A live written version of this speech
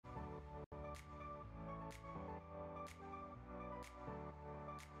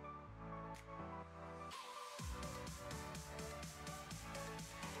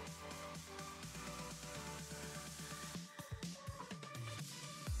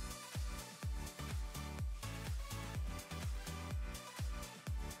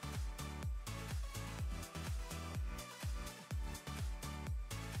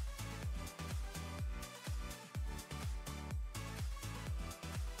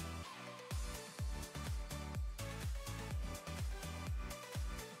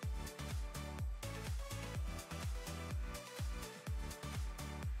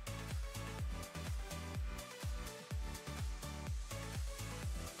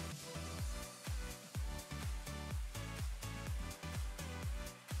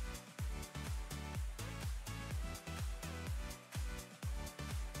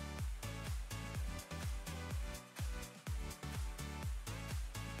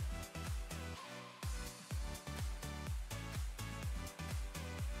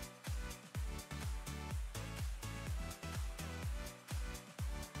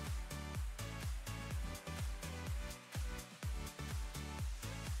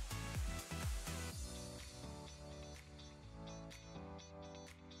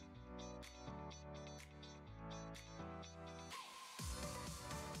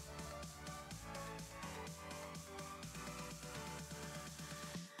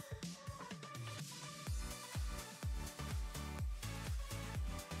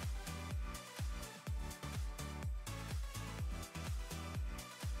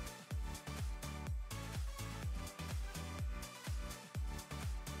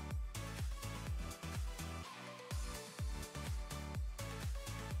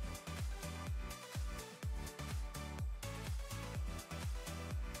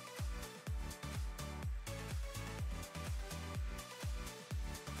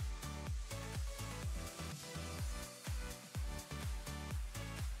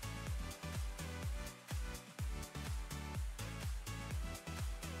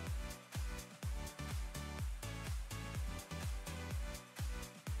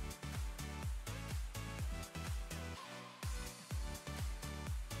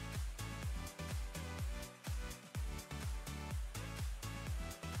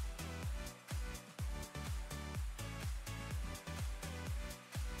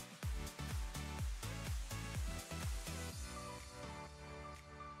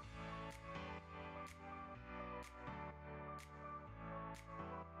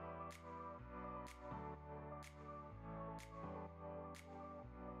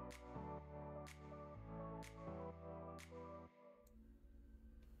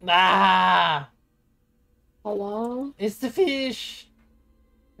Ah! Hello? It's the fish!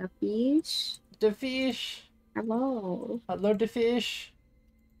 The fish? The fish! Hello? Hello, the fish!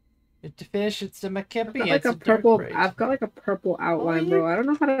 It's the fish, it's the I've got McKippy, like it's a a dark purple, braid. I've got like a purple Oh, outline, you. bro. I don't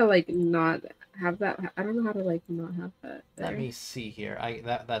know how to like not have that. I don't know how to like not have that Let there. me see here.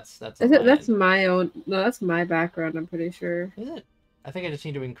 That's Is on it, my that's end. my own, no, that's my background, I'm pretty sure. Is it? I think I just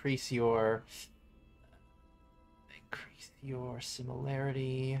need to increase your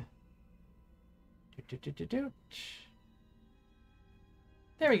similarity. Do.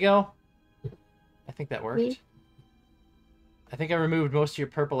 There we go. I think that Me? worked. I think I removed most of your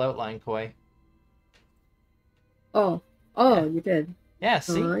purple outline, Koi. Oh. Yeah. Oh, you did. Yeah,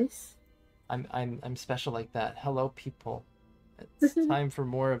 see? Nice. I'm special like that. Hello, people. It's time for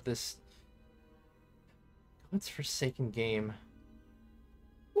more of this God's forsaken game.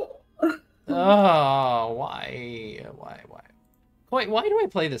 Oh, why? Why do I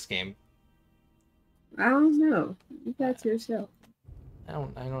play this game? I don't know. You I, got to yourself. I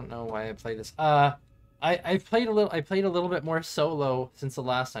don't know why I play this. I played a little bit more solo since the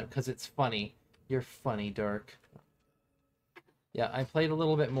last time because it's funny. You're funny, Dark. Yeah, I played a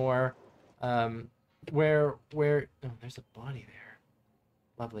little bit more. Um, where oh, there's a body there.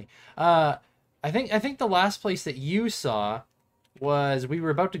 Lovely. I think the last place that you saw was we were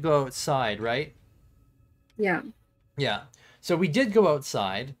about to go outside, right? Yeah. Yeah. So we did go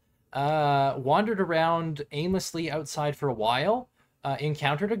outside, wandered around aimlessly outside for a while,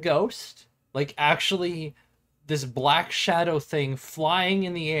 encountered a ghost, like actually this black shadow thing flying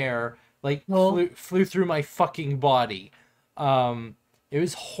in the air, like Oh. flew through my fucking body. It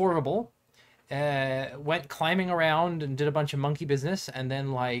was horrible. Went climbing around and did a bunch of monkey business, and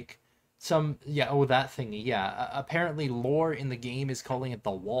then like some that thingy. Yeah, apparently lore in the game is calling it the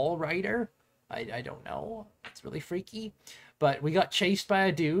Wall Rider. I don't know. It's really freaky. But we got chased by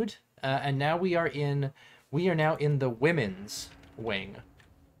a dude, and now we are now in the women's wing.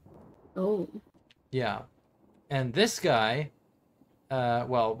 Oh. Yeah, and this guy,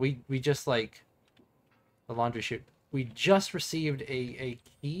 well, we just like the laundry chute. We just received a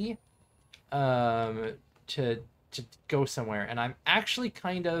key, um, to go somewhere, and I'm actually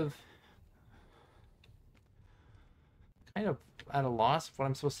kind of at a loss of what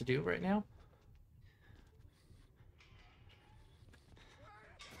I'm supposed to do right now.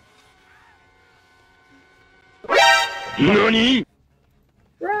 NANI?!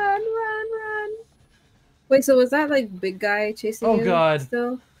 Run, run, run. Wait, so was that like big guy chasing Oh you God.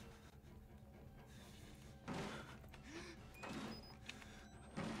 still?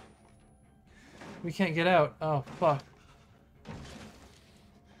 We can't get out. Oh, fuck.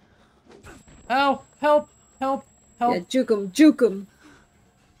 Oh, help! Help! Yeah, Help! juke him, juke him.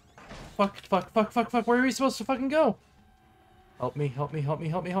 Fuck. Where are we supposed to fucking go? Help me, Koi, help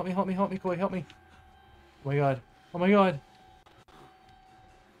me. Oh my god. Oh my god.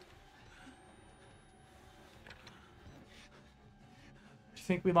 Do you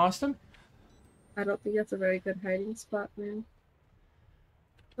think we lost him? I don't think that's a very good hiding spot, man.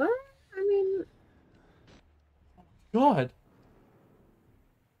 Well, I mean, God.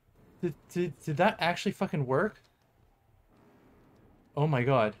 Did that actually fucking work? Oh my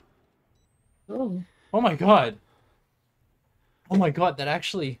god. oh. Oh my god. Oh my god, that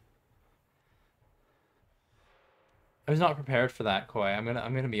actually... I was not prepared for that, Koi. I'm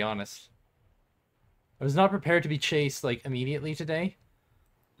gonna be honest. I was not prepared to be chased, like, immediately today.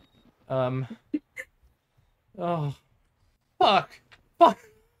 Um... Oh. Fuck! Fuck!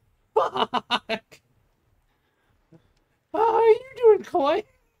 Fuck! How are you doing, Koi?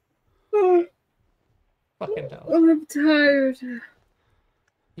 Fucking hell. I'm tired.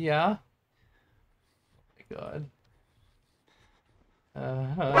 Yeah? Oh my god.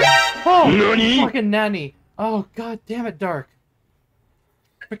 Oh! NANI?! Fucking nanny! Oh, god damn it, Dark.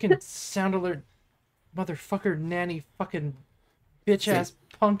 Freaking sound alert motherfucker nanny fucking bitch ass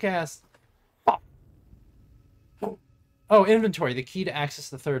punk ass. Fuck. Oh, inventory, the key to access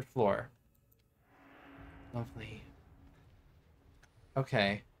the third floor. Lovely.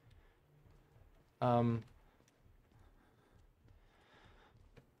 Okay. I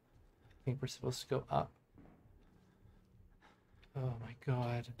think we're supposed to go up. Oh my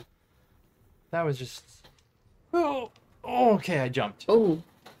god. That was just... Oh! Okay, I jumped. Oh.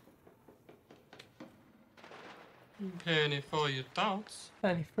 Penny for your thoughts.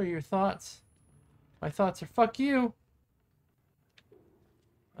 Penny for your thoughts. My thoughts are fuck you.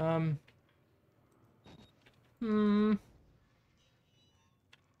 Hmm.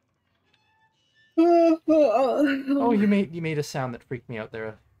 Oh, you made a sound that freaked me out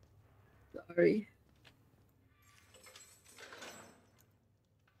there. Sorry.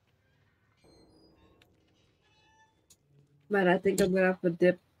 Man, I think I'm gonna have to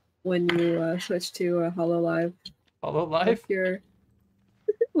dip when you switch to a Hololive. Hollow Live? Cure.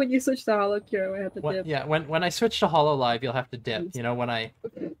 When you switch to Hollow Cure, I have to dip. Yeah, when I switch to Hollow Live, you'll have to dip. You know, when I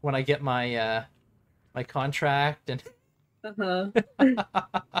get my my contract and Uh-huh.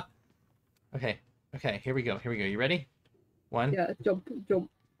 Okay. Okay, here we go. Here we go. You ready? 1, Yeah, jump.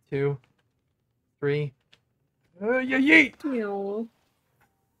 2, 3. Yeah, yeet! Meow.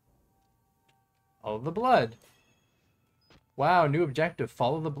 Follow the blood. Wow, new objective.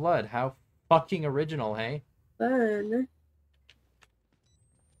 Follow the blood. How fucking original, hey? Fun.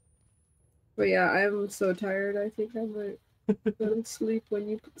 But yeah, I'm so tired. I think I might go to sleep when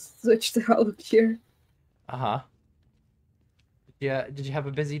you switch to Hollow Cure. Uh-huh. Yeah, did you have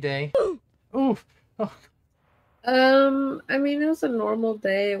a busy day? Oof. Oh, I mean, it was a normal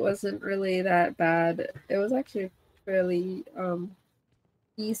day. It wasn't really that bad. It was actually fairly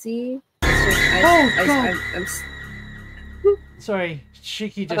easy. It's just sorry.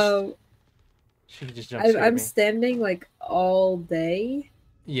 Shiki just jump scared I'm me. standing like all day.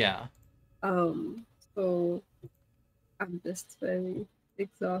 Yeah. So I'm just very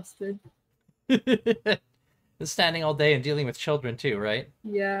exhausted. Standing all day and dealing with children too, right?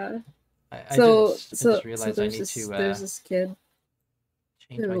 Yeah. I just realized I need to there's this kid.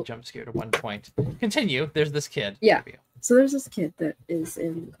 change my jump scare to 1 point. Continue. There's this kid. Yeah. So there's this kid that is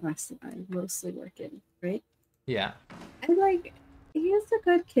in class that I mostly work in, right? Yeah. And like, he's a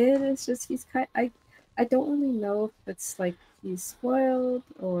good kid. It's just he's I don't really know if it's like he's spoiled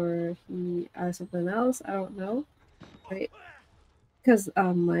or he has something else. I don't know, right? Because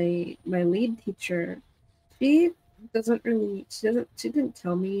my lead teacher, she didn't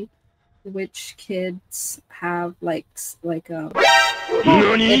tell me which kids have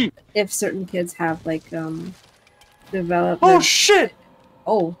if certain kids have development. Oh shit!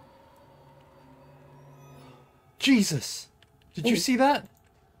 Oh, Jesus! Did you see that?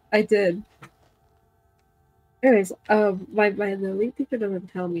 I did. Anyways, the lead teacher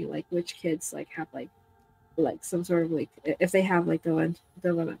doesn't tell me like which kids have some sort of if they have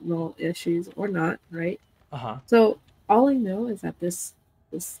developmental issues or not, right? Uh-huh. So all I know is that this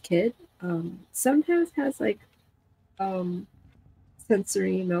kid sometimes has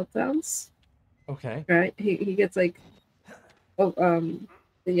sensory meltdowns. Okay. Right? He gets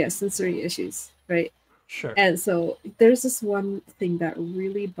sensory issues, right? Sure. And so there's this one thing that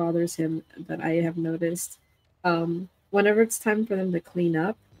really bothers him that I have noticed. Whenever it's time for them to clean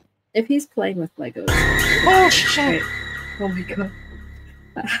up, if he's playing with Legos. Oh shit! Right? Oh my god.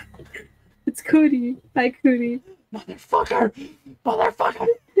 It's Cootie. Hi Cootie. Motherfucker! Motherfucker!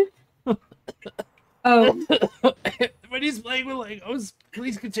 When he's playing with Legos,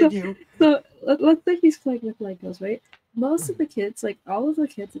 please continue. So let's say he's playing with Legos, right? Most of the kids, all of the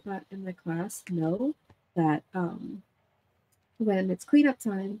kids in the class know that when it's cleanup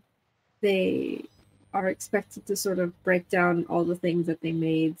time, they are expected to sort of break down all the things that they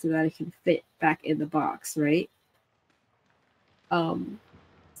made so that it can fit back in the box, right?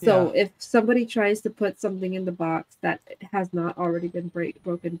 So if somebody tries to put something in the box that has not already been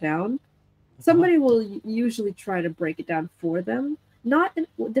broken down, somebody will usually try to break it down for them.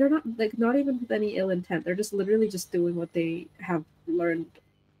 They're not even with any ill intent. They're just literally just doing what they have learned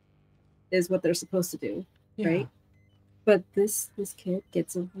is what they're supposed to do, right? But this kid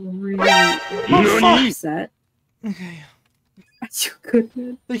gets really upset. Okay. You good,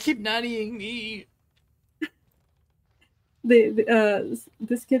 man? They keep nannying me.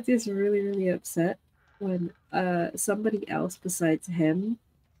 This kid gets really upset when somebody else besides him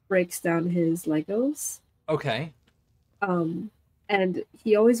breaks down his Legos. Okay. And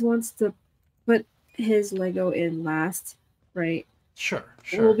he always wants to put his Lego in last, right? Sure.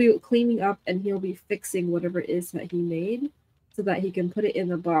 We'll be cleaning up and he'll be fixing whatever it is that he made so that he can put it in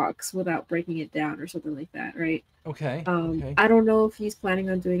the box without breaking it down or something like that, right? Okay. I don't know if he's planning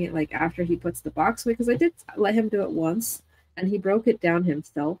on doing it after he puts the box away, because I did let him do it once and he broke it down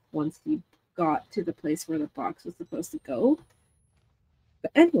himself once he got to the place where the box was supposed to go.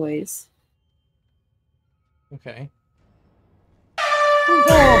 But anyways. Okay.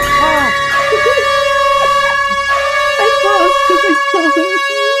 I paused because I saw the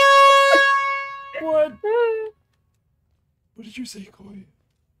What? What did you say, Koi?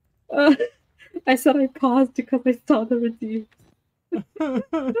 I said I paused because I saw the redeem.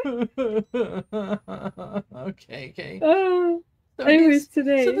 Okay. So anyways,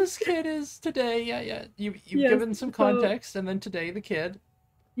 today. So this kid is today. Yeah. You've given some context, and then today the kid.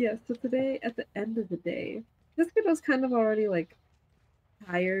 Yeah. So today, at the end of the day, this kid was kind of already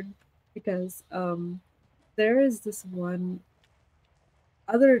tired because there is this one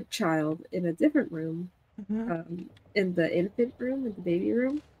other child in a different room in the infant room, in the baby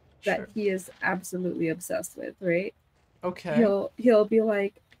room, that Sure. he is absolutely obsessed with, right? Okay. He'll be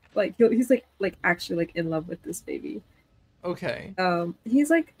he's like actually like in love with this baby. Okay. He's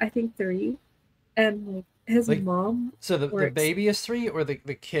like I think 3, and like his Like, mom so the works. baby is 3, or the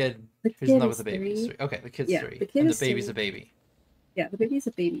kid The who's in kid love with is the baby is 3. 3? Okay, the kid's Yeah, 3, the kid and the is baby's 3. a baby. Yeah, the baby's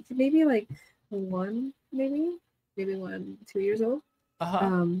a baby. Maybe like 1, maybe 1, 2 years old. Uh-huh.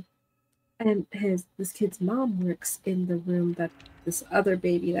 Um, and his this kid's mom works in the room that this other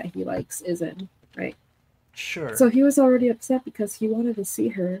baby that he likes is in, right? Sure. So he was already upset because he wanted to see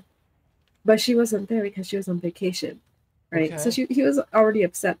her, but she wasn't there because she was on vacation, right? So Okay. he was already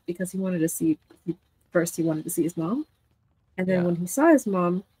upset because he wanted to see. First, he wanted to see his mom, and then Yeah. when he saw his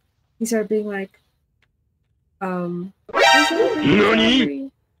mom, he started being like, "Where's Aubrey? Where's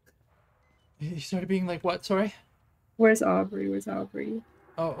Aubrey? He started being like, what? Sorry? Where's Aubrey? Where's Aubrey?"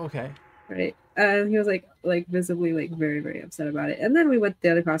 Oh, okay. Right? And he was like visibly like very very upset about it. And then we went to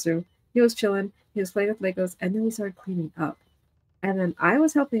the other classroom. He was chilling. He was playing with Legos, and then we started cleaning up. And then I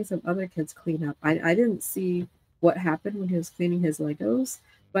was helping some other kids clean up. I didn't see what happened when he was cleaning his Legos,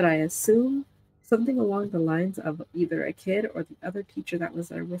 but I assume something along the lines of either a kid or the other teacher that was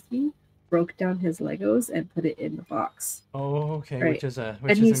there with me broke down his Legos and put it in the box. Oh, okay, Right. which And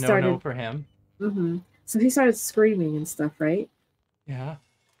is he a no-no started, for him. so he started screaming and stuff, right? Yeah.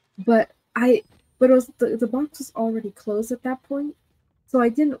 But I, but it was the box was already closed at that point. So I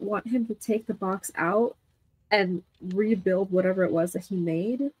didn't want him to take the box out and rebuild whatever it was that he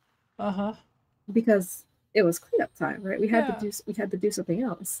made Uh-huh. because it was cleanup time, right? Yeah. We had to do something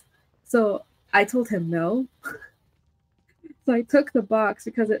else. So I told him no. So I took the box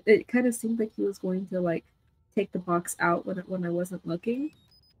because it kind of seemed like he was going to like take the box out when I wasn't looking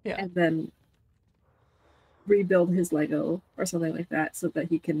Yeah. and then rebuild his Lego or something like that so that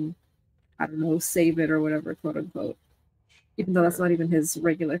he can, I don't know, save it or whatever, quote unquote. Even though that's Sure. not even his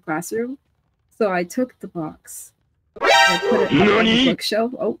regular classroom. So I took the box. I put it up on the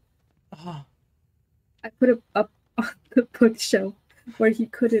bookshelf. Oh, Uh-huh. I put it up on the bookshelf where he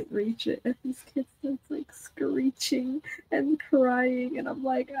couldn't reach it. And this kid starts like screeching and crying. And I'm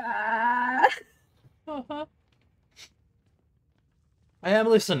like, ah. Uh-huh. I am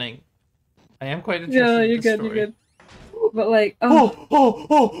listening. I am quite No, interested in you're this good, you're story. good. But like, oh, Oh, oh,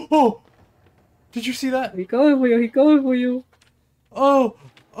 oh, oh! Did you see that? he going for you, he going for you. Oh,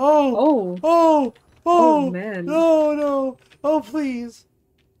 oh, Oh, oh, oh oh! man. No, no! Oh, please!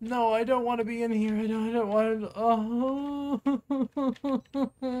 No, I don't want to be in here. I don't want to. Oh,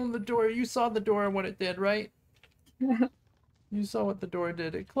 the door. You saw the door and what it did, right? You saw what the door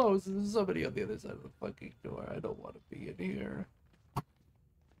did. It closed. There's somebody on the other side of the fucking door. I don't want to be in here.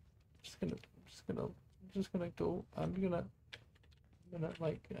 Just gonna go.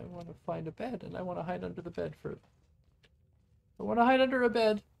 Like, I want to find a bed and I want to hide under the bed for. I want to hide under a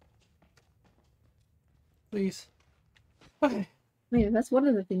bed. Please. Okay. Man, that's one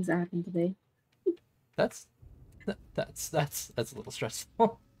of the things that happened today. That's a little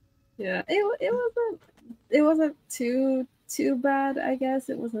stressful. Yeah, it wasn't too bad, I guess.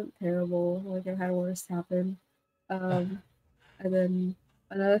 It wasn't terrible. Like I've had worse happen. Um, and then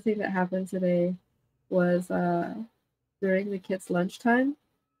another thing that happened today was during the kids' lunchtime.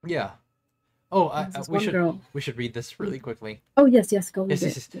 Yeah. Oh, There was this one girl. we should read this really quickly. Oh yes, go read Yes, it.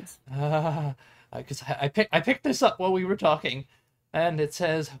 yes, Yes. yes. Because I picked this up while we were talking, and it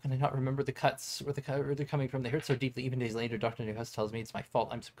says, "How can I not remember the cuts where they're coming from? They hurt so deeply. Even days later, Doctor Newhouse tells me it's my fault.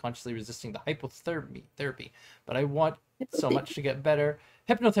 I'm subconsciously resisting the hypotherapy, but I want so much to get better.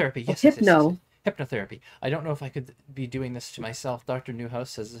 Hypnotherapy. Oh, Yes. hypno. Hypnotherapy. I don't know if I could be doing this to myself. Dr.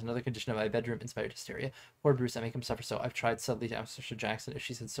 Newhouse says it's another condition of my bedroom-inspired hysteria. Poor Bruce, I make him suffer so. I've tried subtly to ask Mr. Jackson if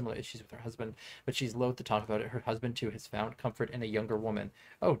she's had similar issues with her husband, but she's loath to talk about it. Her husband, too, has found comfort in a younger woman.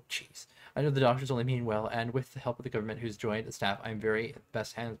 Oh, jeez. I know the doctors only mean well, and with the help of the government who's joined the staff, I'm very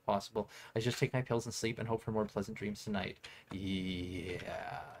best hands possible. I just take my pills and sleep and hope for more pleasant dreams tonight.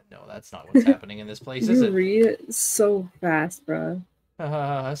 Yeah. No, that's not what's happening in this place, is You it? read it so fast, bro.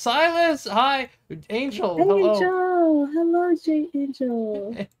 Silas! Hi! Angel! Hello! Angel, hello, J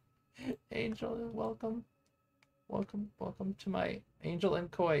Angel. Angel, welcome to my Angel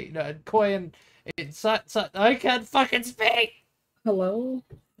and Koi. No, Koi and I can't fucking speak. Hello.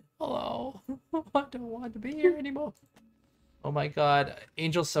 Hello. I don't want to be here anymore. Oh my god,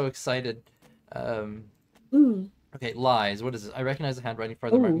 Angel's so excited. Okay, lies. What is this? I recognize the handwriting for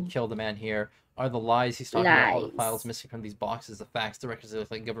the mark. We killed the man here. Are the lies he's talking about all the files missing from these boxes, the facts, the records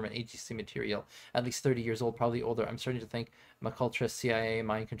look like government agency material. At least 30 years old, probably older. I'm starting to think McCulture, CIA,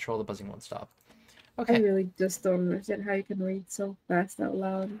 mind control, the buzzing won't stop. Okay. I really just don't understand how you can read so fast out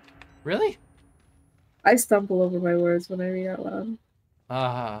loud. Really? I stumble over my words when I read out loud.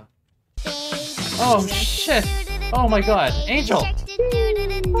 Ah. Oh shit! Oh my god, Angel!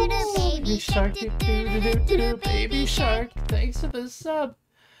 Baby shark, do do do do do do. Baby shark, thanks for the sub.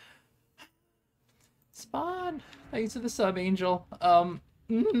 Spawn, thanks for the sub, Angel.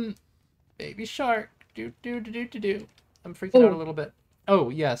 Baby shark, do do do do do do. I'm freaking out a little bit. Oh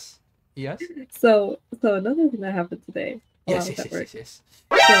yes, yes, So another thing that happened today. yes, Wow, yes, that yes, worked. yes,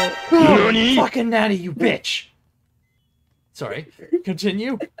 yes. So, Oh, fucking Natty, you bitch! Sorry,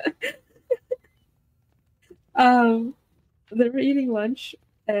 continue. they were eating lunch,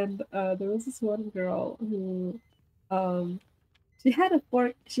 and there was this one girl who, she had a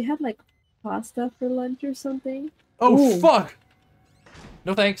fork. She had like pasta for lunch or something. Oh Ooh. fuck!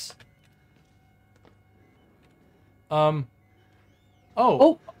 No thanks. Oh.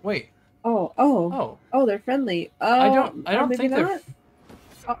 Oh. Wait. Oh, they're friendly. I don't Maybe think not. they're.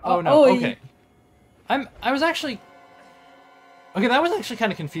 Oh no. Okay. I was actually. Okay, that was actually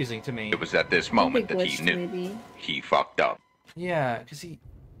kind of confusing to me. It was at this moment that he knew maybe. he fucked up. Yeah, because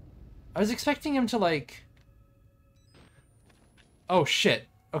I was expecting him to, like... Oh, shit.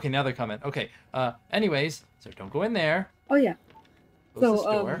 Okay, now they're coming. Okay, anyways, so don't go in there. Oh, yeah. Close this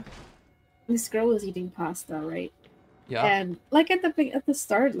door. This girl was eating pasta, right? Yeah. And, like, at the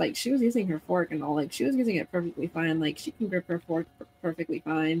start, like, she was using her fork and all. Like, she was using it perfectly fine. Like, she can grip her fork perfectly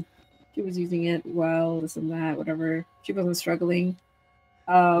fine. She was using it well, this and that, whatever. She wasn't struggling.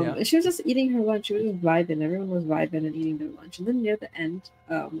 And she was just eating her lunch. She was just vibing. Everyone was vibing and eating their lunch. And then near the end,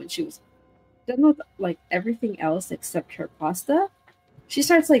 when she was done with like everything else except her pasta, she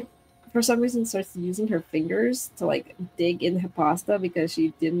starts like, for some reason, starts using her fingers to like dig in her pasta because she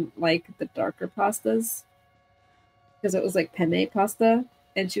didn't like the darker pastas because it was like penne pasta.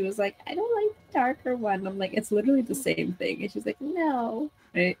 And she was like, I don't like the darker one. I'm like, it's literally the same thing. And she's like, no,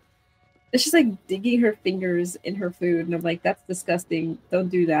 right? It's just like digging her fingers in her food, and I'm like, that's disgusting. Don't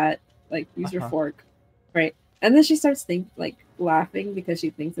do that. Like, use your fork, right? And then she starts laughing because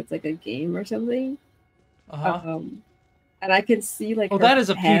she thinks it's like a game or something. And I can see like, oh, that is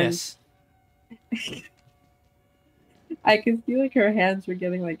a penis. I can see like her hands were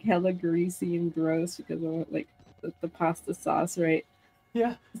getting like hella greasy and gross because of like the pasta sauce, right?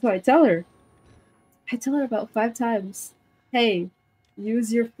 Yeah. So I tell her about 5 times, hey,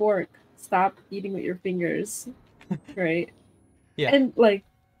 use your fork. Stop eating with your fingers, right? Yeah. And like,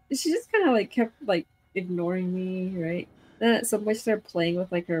 she just kind of like kept like ignoring me, right? Then at some point she started playing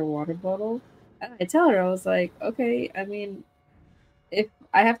with like her water bottle. And I tell her, I was like, okay, I mean, if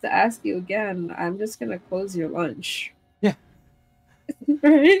I have to ask you again, I'm just gonna close your lunch. Yeah.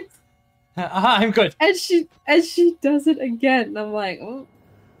 Right? I'm good. And she does it again. And I'm like, oh,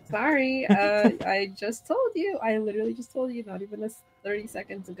 sorry. I just told you. I literally just told you not even 30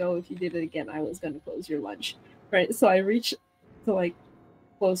 seconds ago, if you did it again, I was gonna close your lunch. Right? So I reach to like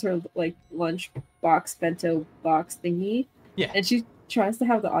close her like lunch box, bento box thingy. Yeah. And she tries to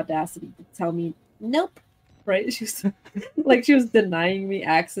have the audacity to tell me, nope. Right? She's like, she was denying me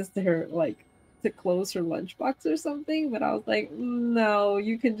access to her, like, to close her lunchbox or something. But I was like, no,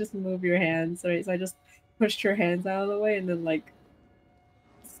 you can just move your hands. Right? So I just pushed her hands out of the way and then like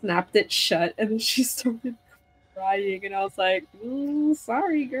snapped it shut, and then she started crying, and I was like,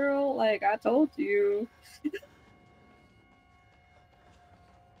 sorry girl, like I told you.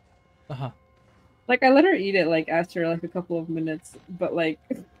 Like I let her eat it like after like a couple of minutes, but like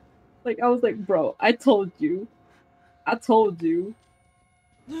I was like, bro, I told you.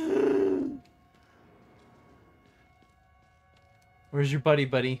 Where's your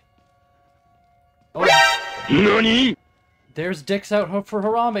buddy? Oh, NANI?! There's dicks out for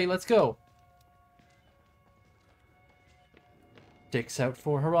Harambe. Let's go. Dicks out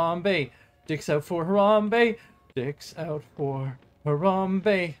for Harambe. Dicks out for Harambe. Dicks out for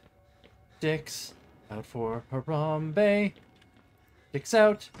Harambe. Dicks out for Harambe. Dicks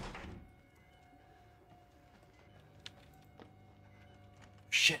out.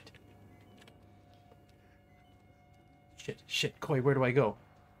 Shit. Shit. Koi, where do I go?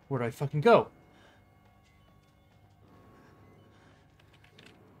 Where do I fucking go?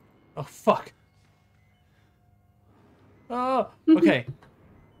 Oh, fuck. Oh, okay.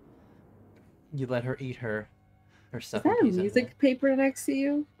 You let her eat her stuff. Is that a music paper next to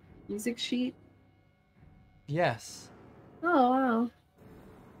you? Music sheet? Yes. Oh,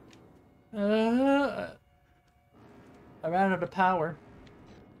 wow. I ran out of power.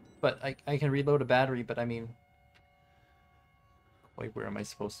 But I can reload a battery, but I mean... Koi, where am I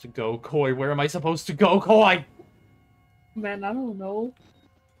supposed to go? Koi, where am I supposed to go? Koi! Man, I don't know.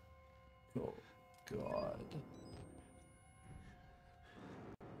 Oh, God.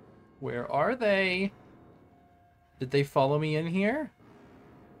 Where are they? Did they follow me in here?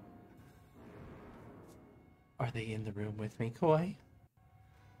 Are they in the room with me, Koi?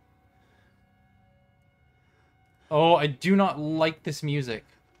 Oh, I do not like this music.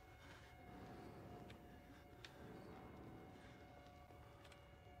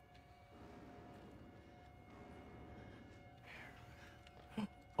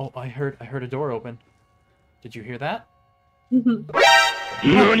 Oh, I heard a door open. Did you hear that?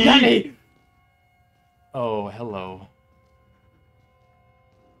 NANI?! Oh, hello.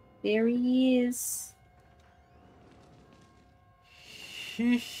 There he is.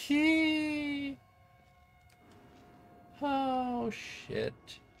 Hee hee. Oh shit.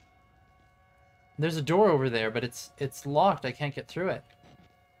 There's a door over there, but it's locked. I can't get through it.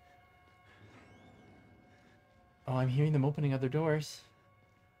 Oh, I'm hearing them opening other doors.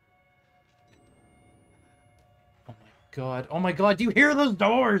 Oh my god. Oh my god, do you hear those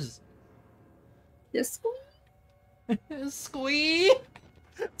doors? Just Squee!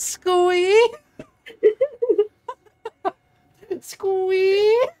 Squee!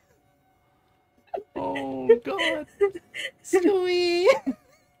 Squee! Oh god. Squee!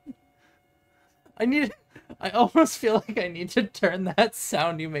 I almost feel like I need to turn that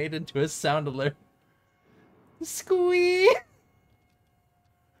sound you made into a sound alert. Squee!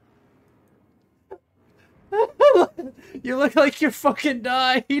 You look like you're fucking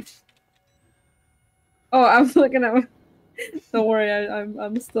died. Oh, I was looking at. Don't worry,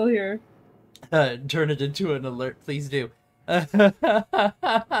 I'm still here. Turn it into an alert, please do. If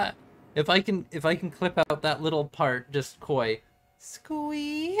I can clip out that little part, just Koi.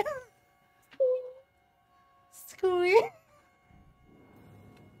 Squee. Squee.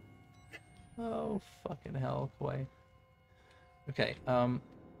 Oh fucking hell, Koi. Okay,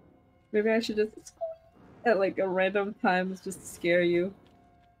 Maybe I should just at like a random times just to scare you.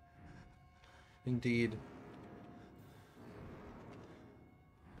 indeed.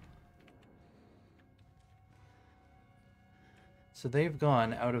 So they've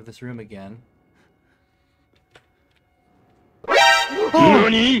gone out of this room again.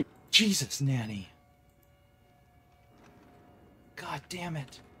 NANI?! Jesus, Nanny. God damn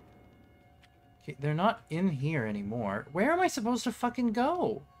it. Okay, they're not in here anymore. Where am I supposed to fucking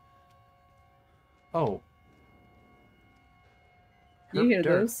go? Oh. You hear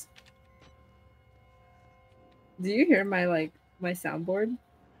Dirt. those? Do you hear my my soundboard?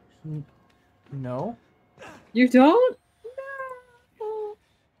 No? You don't? No.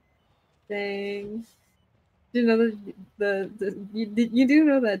 Dang. Do you know you do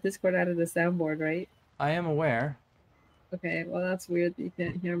know that Discord added a soundboard, right? I am aware. Okay, well that's weird that you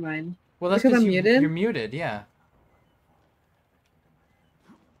can't hear mine. Well, that's Because because I'm muted? you're muted, yeah.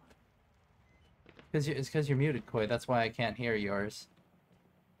 It's because you're muted, Koi. That's why I can't hear yours.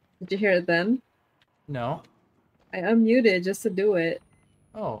 Did you hear it then? No? I unmuted just to do it.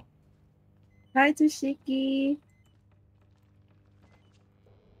 Oh. Hi, Toshiki.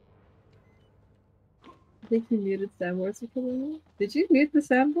 I think you muted soundboards for me. Did you mute the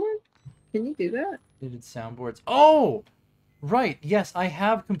soundboard? Can you do that? Muted soundboards. Oh! Right, yes, I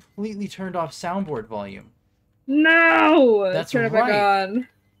have completely turned off soundboard volume. No! That's Turn it back right. on.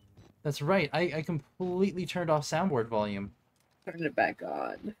 That's right, I completely turned off soundboard volume. Turn it back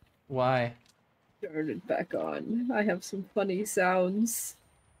on. Why? Turn it back on. I have some funny sounds.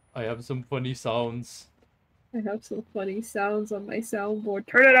 I have some funny sounds. I have some funny sounds on my soundboard.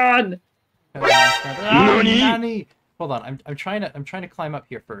 Turn it on! Ah, Nani! Hold on, I'm trying to climb up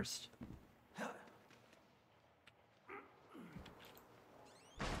here first.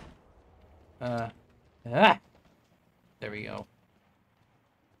 There we go.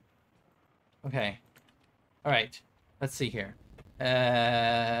 Okay. Alright. Let's see here.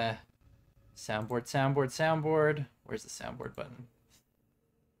 Soundboard, soundboard, soundboard. Where's the soundboard button?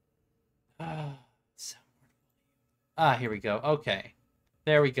 Soundboard. Ah, here we go. Okay.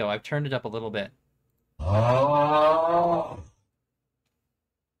 There we go. I've turned it up a little bit.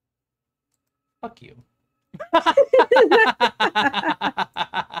 Fuck you.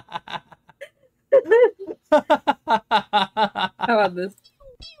 How about this?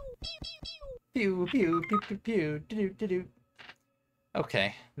 Pew pew pew pew pew do do do.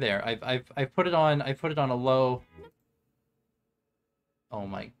 Okay, there. I've put it on. I put it on a low. Oh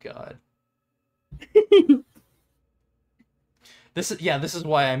my god. This is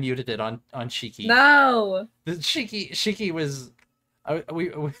why I muted it on Shiki. No! The Shiki was I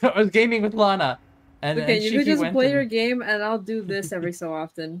was gaming with Lana and Okay, and you Shiki could just went play and... your game and I'll do this every so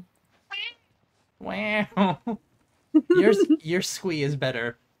often. Wow. Your squee is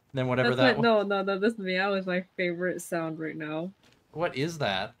better than whatever That's that my, no, this meow is my favorite sound right now. What is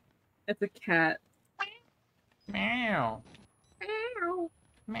that? It's a cat. Meow.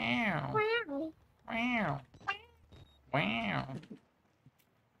 Meow. Meow. Wow.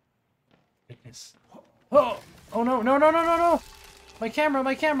 Goodness. Oh! Oh no, no, no, no, no, no! My camera,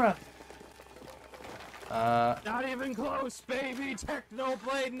 my camera! Not even close, baby!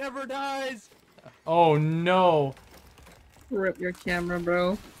 Technoblade never dies! Oh no! Rip your camera,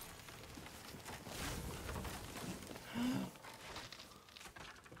 bro.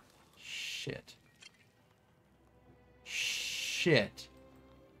 Shit. Shit.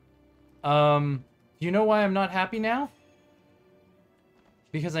 You know why I'm not happy now?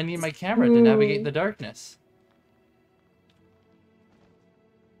 Because I need my camera to navigate the darkness.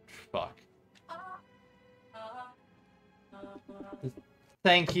 Fuck.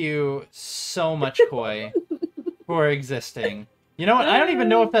 Thank you so much, Koi, for existing. You know what? I don't even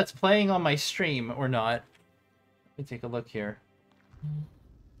know if that's playing on my stream or not. Let me take a look here.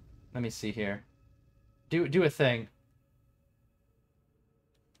 Let me see here. Do a thing.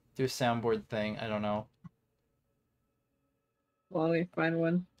 Do a soundboard thing. I don't know. Well, let me find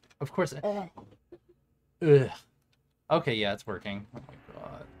one. Of course. Ugh. Okay, yeah, it's working. Oh my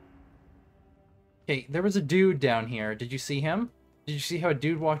god. Okay, there was a dude down here. Did you see him? Did you see how a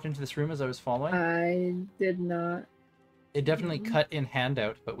dude walked into this room as I was following? I did not. It definitely cut in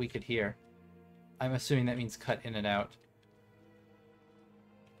handout, but we could hear. I'm assuming that means cut in and out.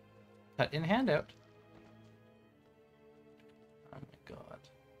 Cut in handout. Oh my god.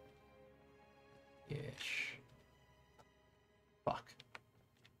 Ish. Fuck.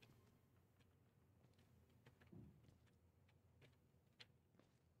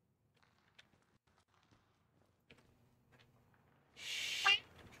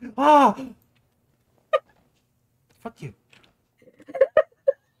 Ah! Fuck you.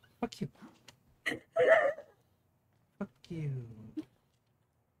 Fuck you. Fuck you.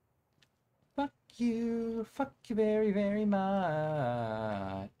 Fuck you. Fuck you very, very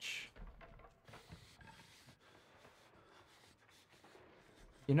much.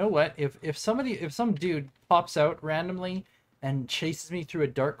 You know what? If some dude pops out randomly and chases me through a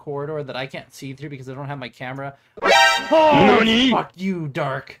dark corridor that I can't see through because I don't have my camera. Oh, fuck you,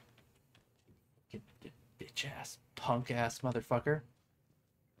 Dark. Bitch ass, punk ass motherfucker.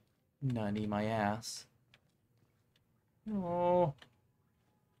 Nunny my ass. Oh.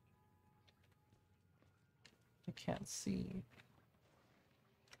 I can't see.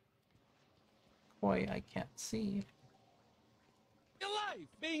 Boy, I can't see. Your life,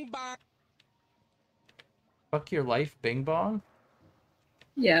 bing bong. Fuck your life, Bing Bong?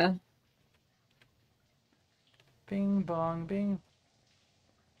 Yeah. Bing Bong Bing.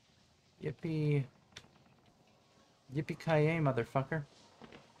 Yippee. Yippee-ki-yay, motherfucker.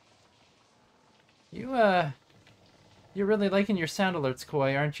 You're really liking your sound alerts,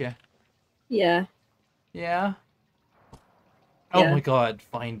 Koi, aren't you? Yeah. Yeah? Oh Yeah. my god,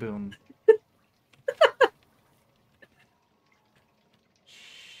 fine boom.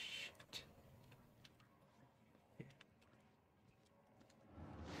 Shit.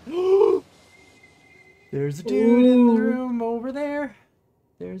 There's a dude in the room over there.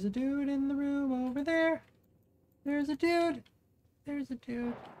 There's a dude in the room over there. There's a dude. There's a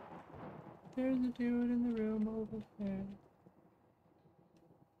dude. There's a dude in the room over there.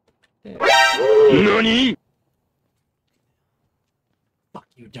 NANI?! Fuck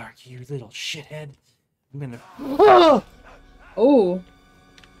you, Dark, you little shithead. I'm gonna... Oh.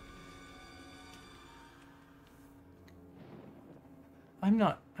 I'm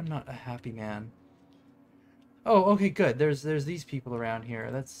not a happy man. Oh, okay, good. There's these people around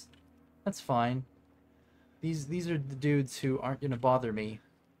here. That's fine. These are the dudes who aren't gonna bother me.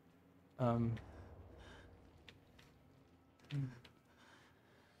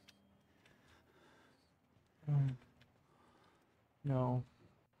 No.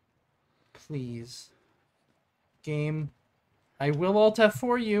 Please. Game. I will alt F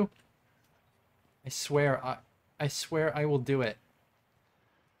for you. I swear I will do it.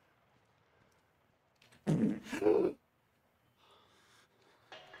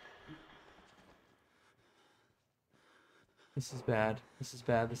 This is bad. This is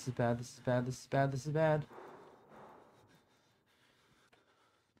bad. This is bad. This is bad. This is bad. This is bad.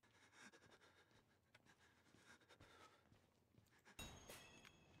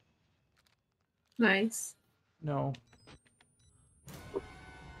 Nice. No.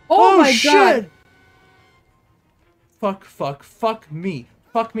 Oh my god! Fuck me.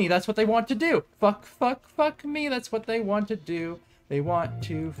 Fuck me, that's what they want to do. Fuck me, that's what they want to do. They want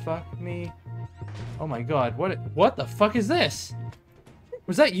to fuck me. Oh my god, what the fuck is this?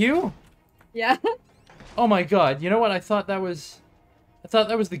 Was that you? Yeah. Oh my god, you know what? I thought that was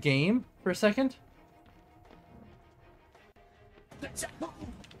the game for a second.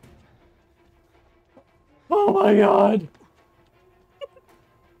 Oh my god.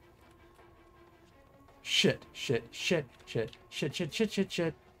 Shit, shit, shit, shit, shit, shit, shit, shit,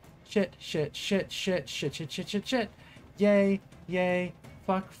 shit, shit, shit, shit, shit, shit, shit, shit, shit, shit. Yay, yay,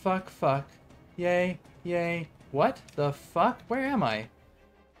 fuck, fuck, fuck. Yay, yay. What the fuck? Where am I?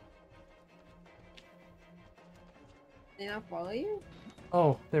 Did I not follow you?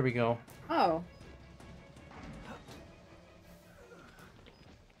 Oh, there we go. Oh.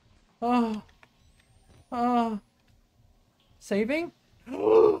 Oh. Oh. Saving?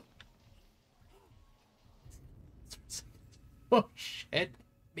 Oh shit.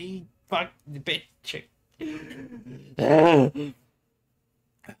 Me fuck the bitch.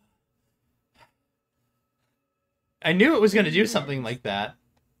 I knew it was gonna do something like that.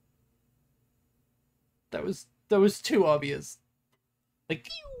 That was too obvious. Like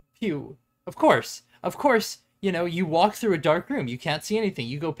pew pew. Of course. Of course, you know, you walk through a dark room, you can't see anything,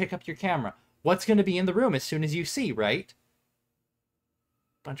 you go pick up your camera. What's gonna be in the room as soon as you see, right?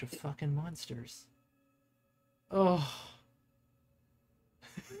 Bunch of fucking monsters. Oh.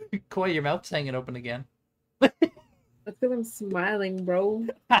 Koi, your mouth's hanging open again. That's because I'm smiling, bro.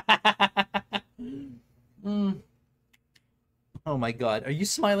 Oh my god. Are you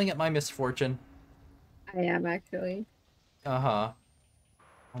smiling at my misfortune? I am, actually. Uh-huh.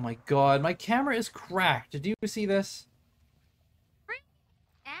 Oh my god, my camera is cracked. Did you see this?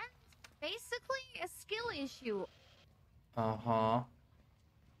 And basically a skill issue. Uh-huh.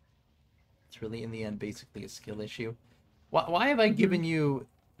 It's really, in the end, basically a skill issue. Why have I given you...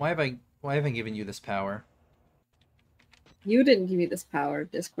 Why have I given you this power? You didn't give me this power.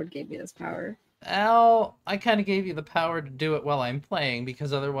 Discord gave me this power. Well, I kind of gave you the power to do it while I'm playing,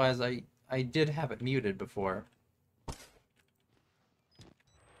 because otherwise I did have it muted before.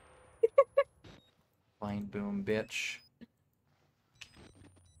 Fine boom, bitch.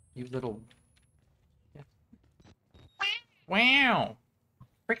 You little... Wow!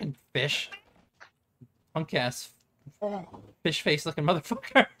 Freaking fish. Punk-ass fish face looking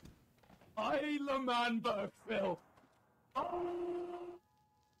motherfucker. I Lamanda, Phil.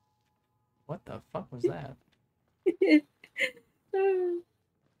 What the fuck was that?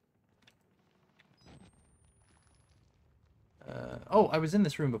 Oh, I was in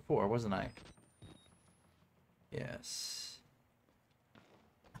this room before, wasn't I? Yes.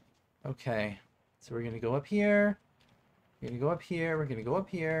 Okay. So we're gonna go up here. We're gonna go up here. We're gonna go up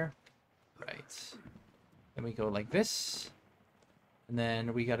here. Right. Then we go like this. And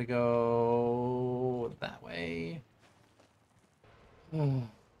then we gotta go that way. Oh,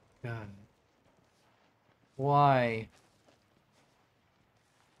 God. Why?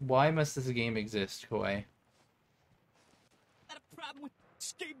 Why must this game exist, Koi? Got a problem with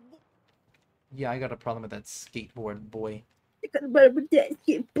skateboard. Yeah, I got a problem with that skateboard boy. I got a problem with that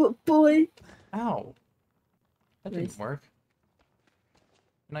skateboard boy. Ow. That didn't Nice. work.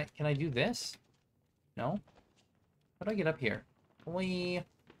 Can I do this? No? How do I get up here? Koi.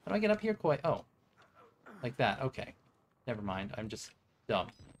 How do I get up here, Koi? Oh. Like that. Okay. Never mind. I'm just dumb.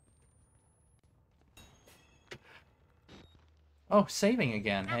 Oh, saving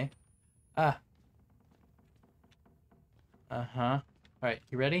again, hey? Ah. Uh-huh. Alright,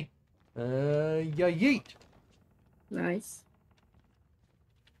 you ready? Yeah, yeet! Nice.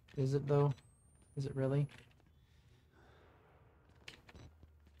 Is it, though? Is it really?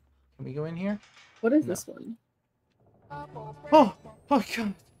 Can we go in here? What is No. this one? Oh! Oh,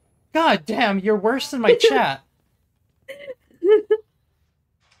 God! God damn, you're worse than my chat!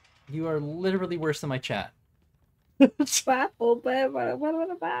 You are literally worse than my chat. Baffle,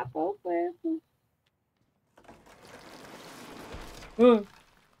 what a baffle,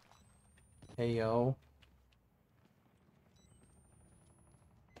 Hey, yo.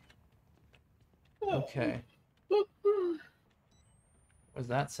 Okay. What was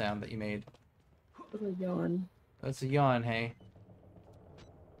that sound that you made? What a yawn. That's a yawn, hey.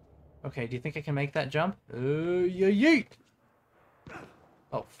 Okay, do you think I can make that jump? Yeah, yeet!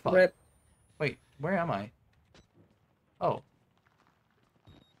 Oh, fuck. Rip. Wait, where am I? Oh.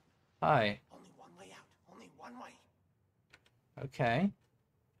 Hi. Only one way out. Only one way. Okay.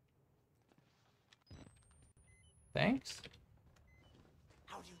 Thanks.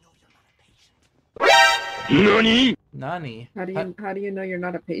 How do you know you're not a patient? NANI? Nani? How do you know you're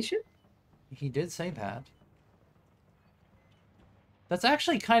not a patient? He did say that. That's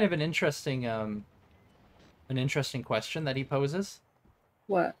actually kind of an interesting question that he poses.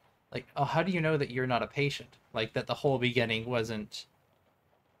 What? Like, oh, how do you know that you're not a patient? Like, that the whole beginning wasn't,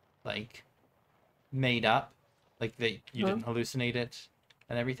 like, made up? Like, that you didn't hallucinate it?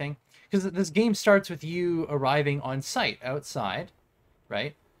 and everything. Because this game starts with you arriving on site outside,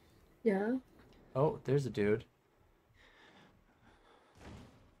 right? Yeah. Oh, there's a dude.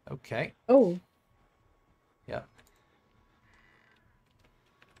 Okay. Oh. Yeah.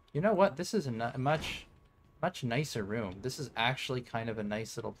 You know what? This is a much nicer room. This is actually kind of a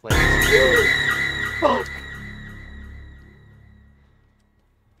nice little place.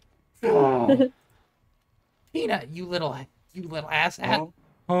 Oh. Peanut, you little ass hat.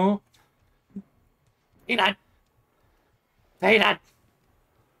 Huh? Peanut. Peanut.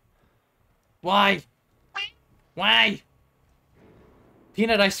 Why? Why?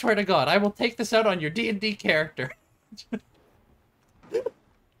 Peanut, I swear to God, I will take this out on your D&D character.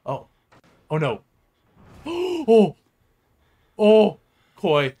 Oh. Oh no. Oh. Oh.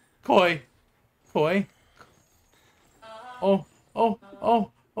 Koi. Koi. Koi. Oh. Oh.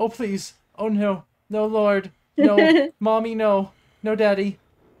 Oh. Oh, please. Oh no. No, Lord. No. Mommy, no. No, Daddy.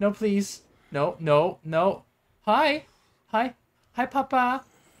 No, please. No, no, no. Hi. Hi. Hi, Papa.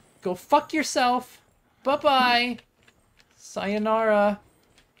 Go fuck yourself. Bye-bye. Sayonara.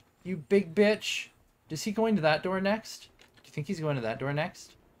 You big bitch. Is he going to that door next? Do you think he's going to that door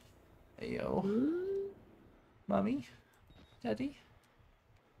next? Hey, yo. Mommy? Daddy?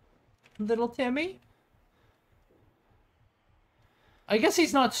 Little Timmy? I guess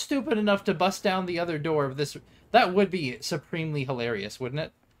he's not stupid enough to bust down the other door of this. That would be supremely hilarious, wouldn't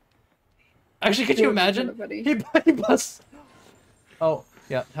it? Actually, could you imagine? He busts... Oh,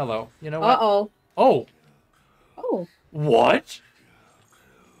 yeah, hello. You know what? Uh-oh. Oh. Oh. What?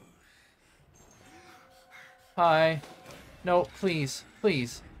 Hi. No, please.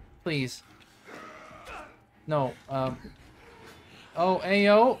 Please. Please. No, Oh,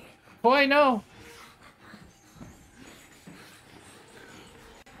 Ayo. Boy, no.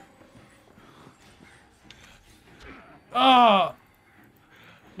 Oh.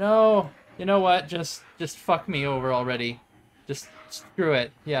 No. You know what? Just fuck me over already. Just screw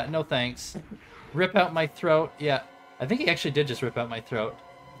it. Yeah, no thanks. Rip out my throat. Yeah. I think he actually did just rip out my throat.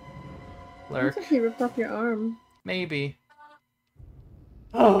 Lurk. Looks like he ripped off your arm. Maybe.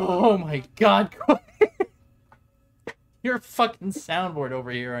 Oh my god. You're a fucking soundboard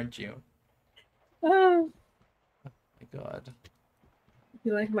over here, aren't you? Oh. My god.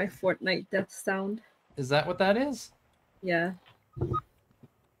 You like my Fortnite death sound? Is that what that is? Yeah.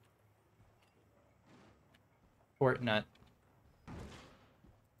 Fortnite.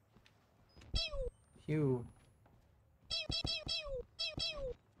 Pew.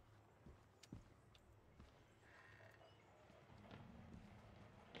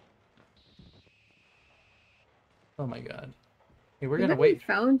 Oh my god. Hey, we're gonna wait.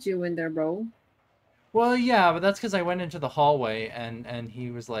 Found you in there, bro. Well, yeah, but that's because I went into the hallway and he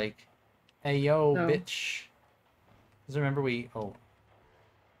was like, "Hey, yo, bitch." Because remember oh.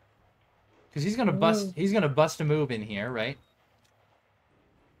 Because he's gonna bust a move in here, right?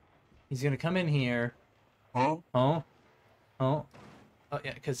 He's gonna come in here. Huh? Oh. Oh. Oh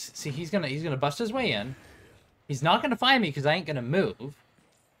yeah, because see, he's gonna bust his way in. He's not gonna find me because I ain't gonna move.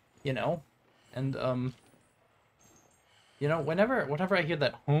 You know, and you know, whenever I hear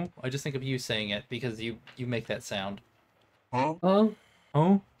that "huh," I just think of you saying it because you make that sound. Huh? Oh.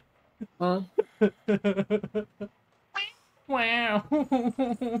 Oh. Oh. Wow.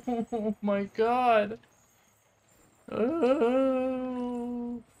 Oh my god.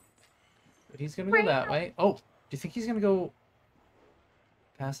 Oh. But he's gonna go that way. Oh, do you think he's gonna go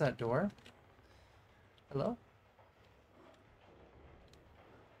past that door? Hello?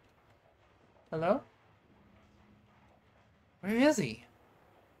 Hello? Where is he?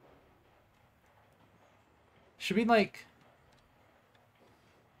 Should we, like,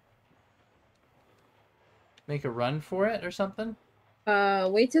 make a run for it or something?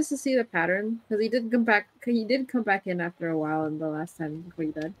 Wait just to see the pattern, because he did come back. He did come back in after a while, and the last time before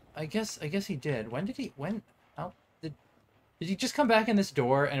he died. I guess he did. How did he just come back in this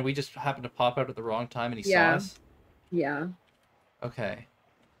door and we just happened to pop out at the wrong time and he saw us? Yeah. Okay.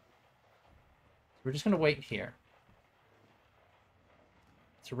 We're just gonna wait here.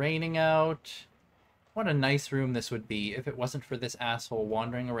 It's raining out. What a nice room this would be if it wasn't for this asshole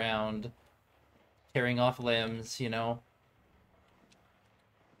wandering around, tearing off limbs, you know?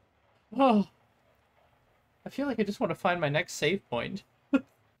 Oh. I feel like I just want to find my next save point.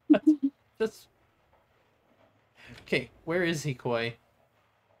 Just... Okay, where is he, Koi?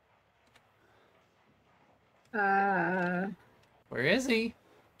 Where is he?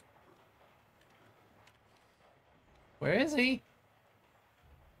 Where is he?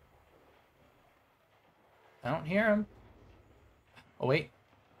 I don't hear him. Oh, wait.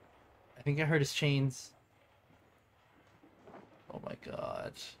 I think I heard his chains. Oh my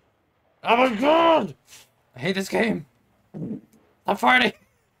god. Oh my god! I hate this game. Stop farting.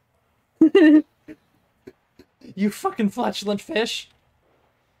 You fucking flatulent fish.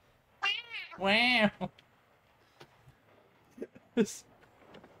 Wow.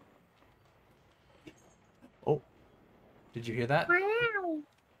 Oh. Did you hear that?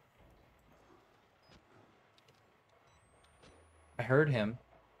 I heard him.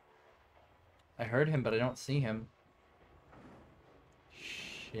 I heard him, but I don't see him.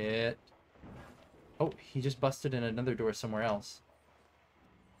 Shit. Oh, he just busted in another door somewhere else.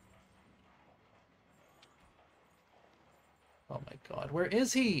 Oh my god, where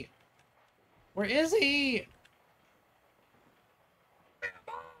is he? Where is he?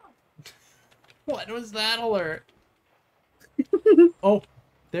 What was that alert? Oh,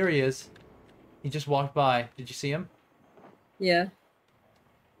 there he is. He just walked by. Did you see him? Yeah.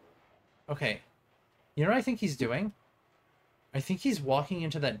 Okay. You know what I think he's doing? I think he's walking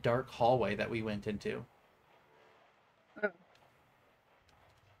into that dark hallway that we went into. Oh.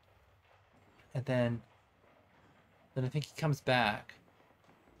 And then I think he comes back.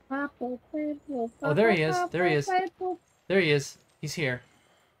 Oh, there he is. There he is. There he is. He's here.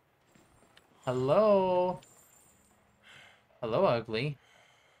 Hello. Hello, ugly.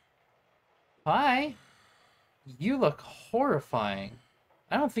 Hi. You look horrifying.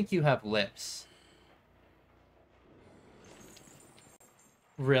 I don't think you have lips.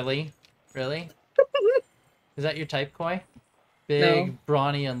 Really? Really? Is that your type, Koi? Big, No.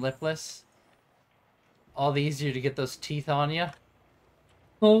 brawny, and lipless? All the easier to get those teeth on you?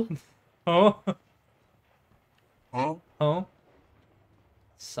 Oh. Oh? Huh? Oh?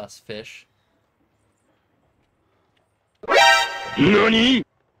 Sus fish. NANI?!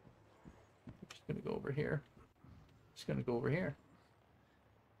 Just gonna go over here. Just gonna go over here.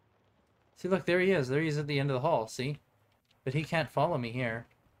 See, look, there he is. There he is at the end of the hall, see? But he can't follow me here.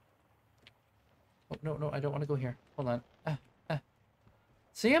 Oh, no, no, I don't want to go here. Hold on.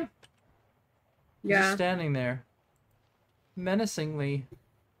 See him? He's just Yeah. standing there. Menacingly.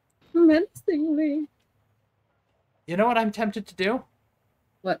 Menacingly. You know what I'm tempted to do?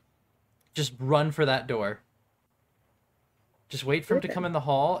 What? Just run for that door. Just wait for him to Okay. come in the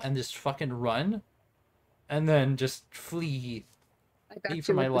hall and just fucking run. And then just flee. I got Flee you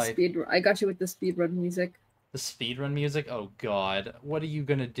for my with the life. speed. I got you with the speedrun music. The speedrun music? Oh god. What are you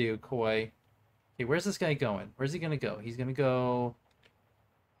gonna do, Koi? Okay, where's this guy going? Where's he gonna go? He's gonna go...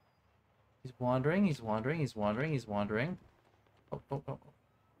 He's wandering, he's wandering, he's wandering, he's wandering. Oh, oh, oh.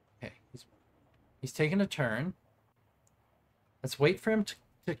 Okay, he's taking a turn. Let's wait for him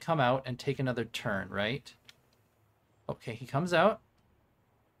to come out and take another turn, right? Okay, he comes out.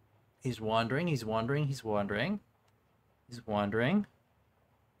 He's wandering, he's wandering, he's wandering. He's wandering.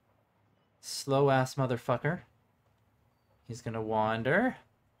 Slow-ass motherfucker. He's gonna wander.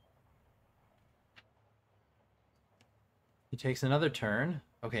 He takes another turn.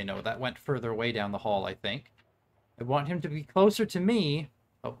 Okay, no, that went further away down the hall, I think. I want him to be closer to me.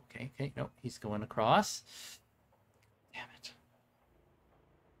 Oh, okay, okay, no, he's going across. Damn it.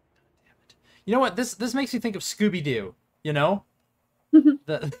 Damn it. You know what? This makes me think of Scooby-Doo, you know?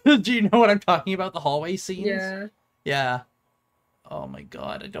 Do you know what I'm talking about? The hallway scenes? Yeah. Yeah. Oh my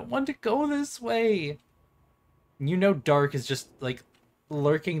god, I don't want to go this way. You know Dark is just, like,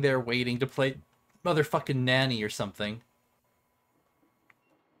 lurking there waiting to play motherfucking nanny or something.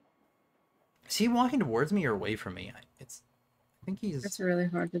 Is he walking towards me or away from me? I think he's... It's really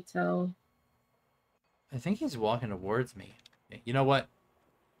hard to tell. I think he's walking towards me. Okay, you know what?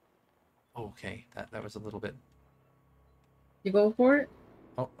 Okay, that was a little bit... You go for it?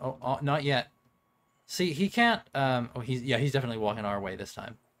 Oh, not yet. See, he can't... oh, he's definitely walking our way this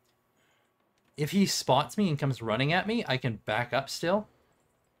time. If he spots me and comes running at me, I can back up still.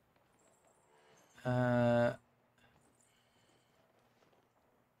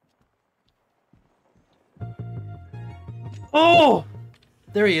 Oh!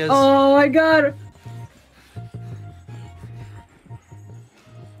 There he is. Oh my god!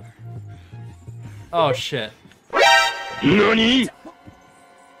 Oh, shit. NANI?!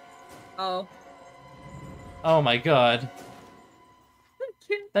 Oh. Oh my god. I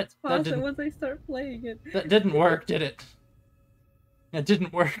can't That pause it didn't... once I start playing it. That didn't work, did it? It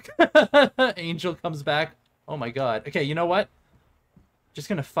didn't work. Angel comes back. Oh my god. Okay, you know what? Just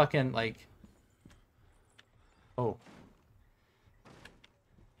gonna fucking, like... Oh.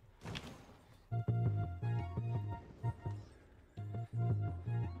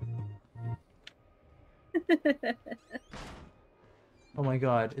 Oh my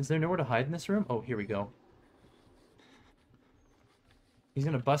god. Is there nowhere to hide in this room? Oh, here we go. He's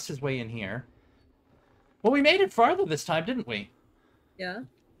gonna bust his way in here. Well, we made it farther this time, didn't we? Yeah,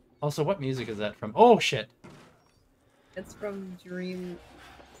 Also, what music is that from? Oh shit! it's from Dream.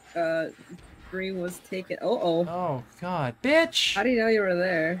 Dream was taken. Oh. Oh god, bitch! How do you know you were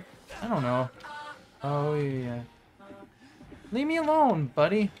there? I don't know. Oh yeah. Leave me alone,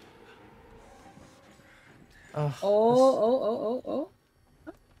 buddy. Ugh, Oh.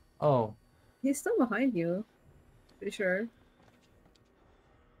 Oh. He's still behind you. Pretty sure.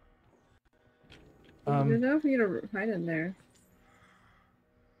 There's no for you to hide in there.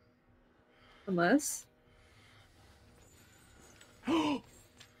 Unless.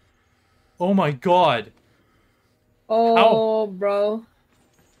 Oh my god. Oh, bro.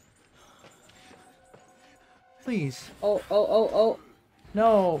 Please. Oh.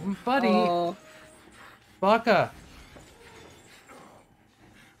 No, buddy. Oh. Baka.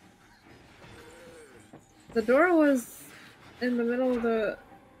 The door was in the middle of the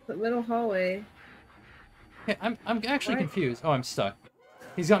middle hallway. Hey, I'm actually Right. confused. Oh, I'm stuck.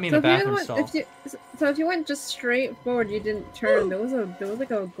 He's got me in So a if you bathroom went, stall. if you went just straight forward, you didn't turn. There was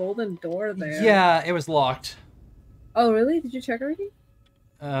like a golden door there. Yeah, it was locked. Oh really? Did you check everything?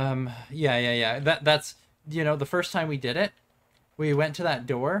 Yeah. That's, you know, the first time we did it, we went to that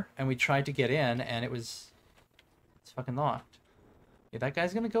door and we tried to get in and it's fucking locked. Yeah, that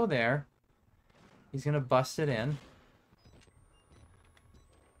guy's gonna go there. He's gonna bust it in.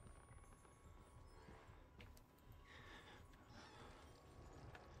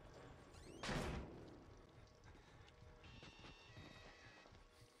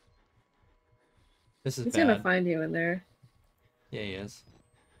 This is He's bad. gonna find you in there. Yeah, he is.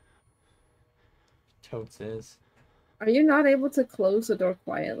 Totes is. Are you not able to close the door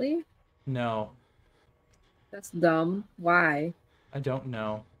quietly? No, That's dumb. Why? I don't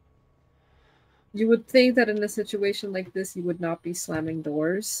know. You would think that in a situation like this, you would not be slamming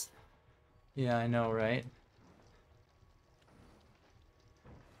doors. Yeah, I know, right?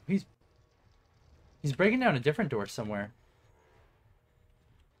 He's breaking down a different door somewhere.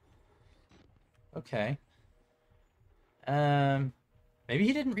 Okay. Maybe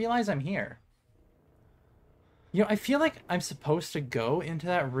he didn't realize I'm here. You know, I feel like I'm supposed to go into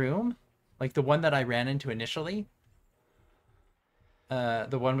that room, like the one that I ran into initially.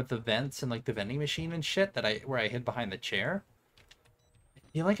 The one with the vents and like the vending machine and shit where I hid behind the chair. I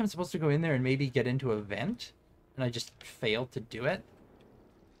feel like I'm supposed to go in there and maybe get into a vent, and I just failed to do it.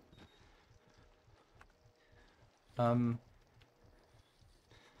 Where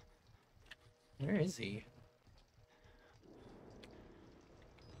is he?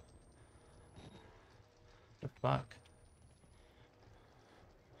 The fuck?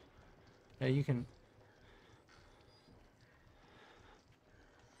 Yeah, you can...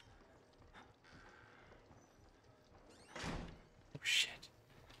 Oh shit.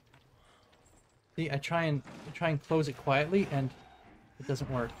 See, I try and close it quietly and it doesn't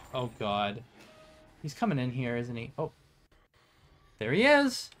work. Oh god. He's coming in here, isn't he? Oh. There he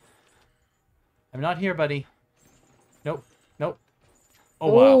is. I'm not here, buddy. Nope. Nope.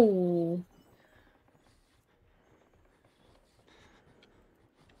 Oh wow.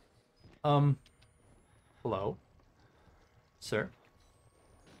 Oh. Hello? Sir?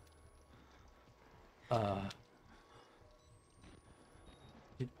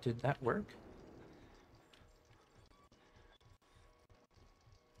 Did that work?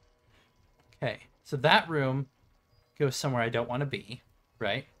 Okay, so that room goes somewhere I don't want to be,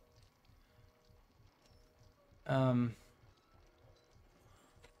 right? Oh,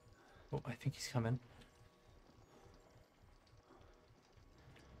 I think he's coming.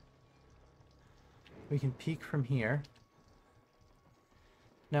 We can peek from here.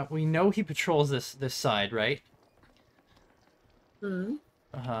 Now, we know he patrols this side, right? Hmm.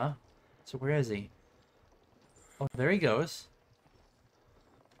 Uh-huh. So where is he? Oh, there he goes.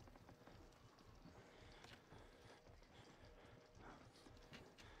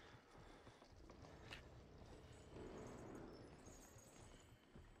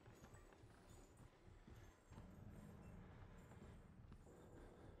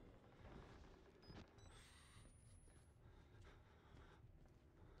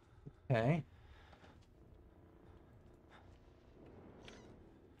 Okay.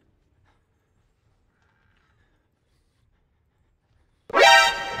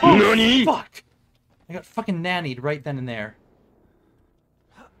 Oh, NANI?! fuck! I got fucking nannied right then and there.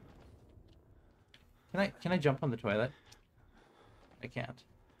 Can I jump on the toilet? I can't.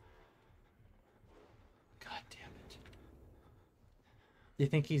 God damn it. Do you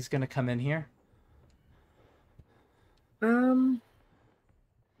think he's gonna come in here?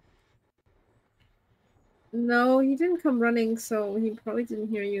 No, he didn't come running, so he probably didn't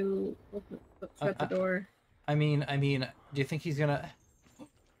hear you shut the door. I mean, do you think he's gonna...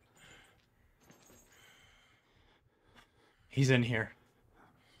 He's in here.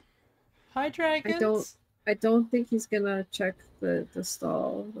 Hi, dragons. I don't think he's gonna check the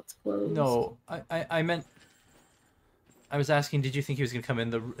stall that's closed. No, I meant. I was asking, did you think he was gonna come in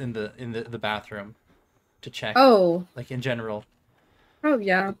the bathroom to check? Oh. Like in general. Oh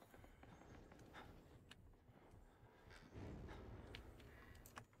yeah.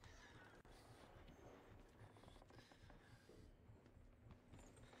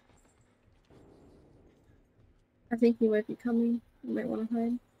 I think he might be coming. You might want to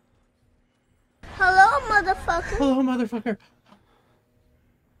hide. Hello, motherfucker. Hello, motherfucker.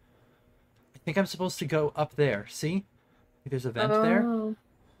 I think I'm supposed to go up there. See? There's a vent there. Oh.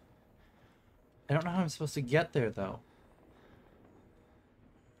 I don't know how I'm supposed to get there, though.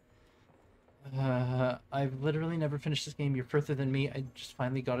 I've literally never finished this game. You're further than me. I just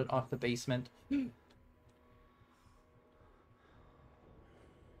finally got it off the basement.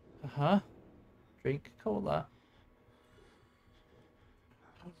 Uh-huh. Drink cola.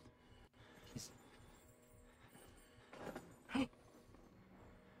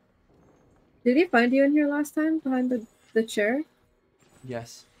 Did he find you in here last time behind the chair?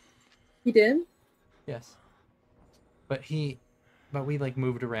 Yes. He did? Yes. But we like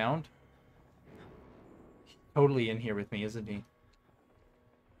moved around. He's totally in here with me, isn't he?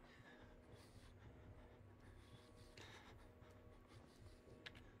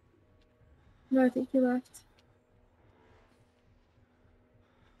 No, I think he left.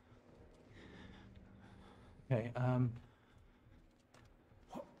 Okay, am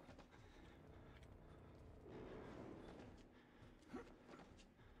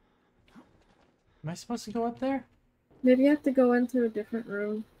I supposed to go up there? Maybe you have to go into a different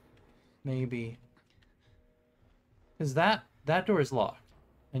room. Maybe. Because that door is locked.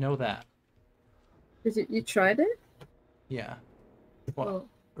 I know that. Did you tried it? Yeah. Well, Oh.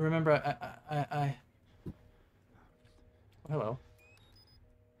 remember, I... Hello.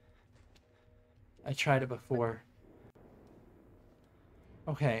 I tried it before.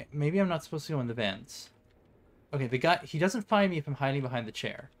 Okay, maybe I'm not supposed to go in the vents. Okay, the guy, he doesn't find me if I'm hiding behind the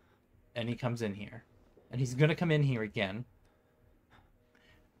chair. And he comes in here. And he's gonna come in here again.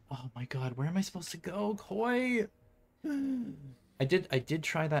 Oh my god, where am I supposed to go, Koi? I did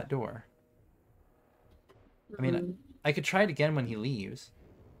try that door. I mean, I could try it again when he leaves.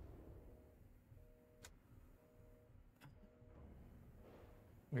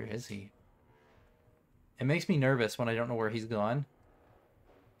 Where is he? It makes me nervous when I don't know where he's gone.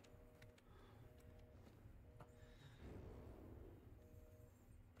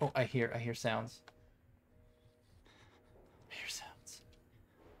 Oh, I hear sounds. I hear sounds.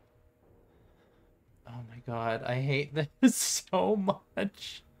 Oh my god, I hate this so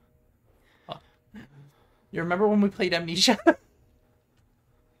much. You remember when we played Amnesia?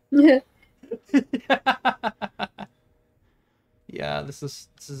 Yeah. Yeah, this is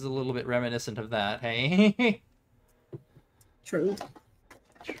a little bit reminiscent of that, hey? True.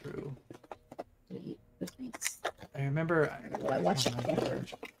 True. I remember. I watched it.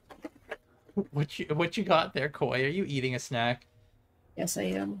 Gosh. What you got there, Koi? Are you eating a snack? Yes, I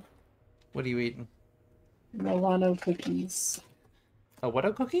am. What are you eating? Milano cookies. Oh, what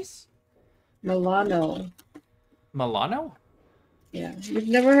are cookies? Milano. Milano? Yeah. You've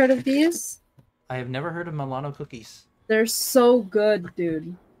never heard of these? I have never heard of Milano cookies. They're so good,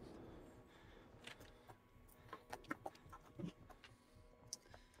 dude.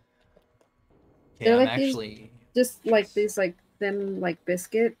 Yeah, They're I'm like these- actually. Just like these, like thin, like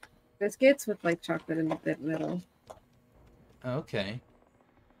biscuits with like chocolate in the middle. Okay.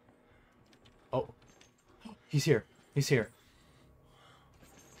 Oh, he's here. He's here.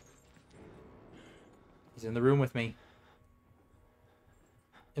 He's in the room with me.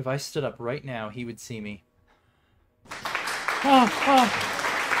 If I stood up right now, he would see me. Ah, ah.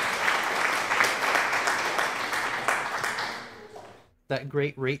 That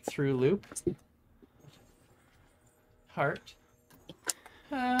great rate through loop. Heart.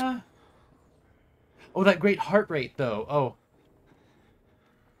 Oh, that great heart rate, though.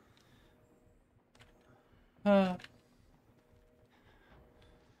 Oh.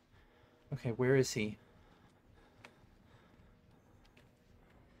 Okay, where is he?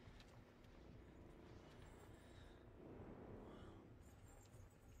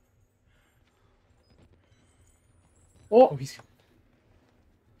 Oh,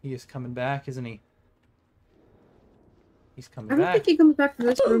 He is coming back, isn't he? He's coming I don't back. think he comes back to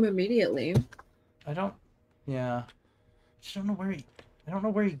this room immediately. I don't. Yeah. I just don't know where he. I don't know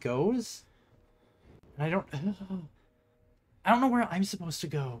where he goes. And I don't. I don't know where I'm supposed to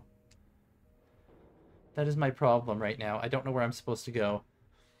go. That is my problem right now. I don't know where I'm supposed to go.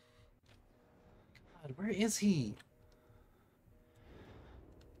 God, where is he?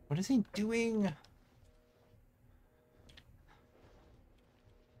 What is he doing?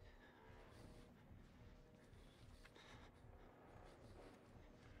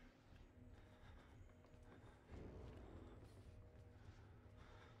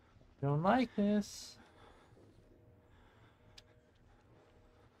 Don't like this.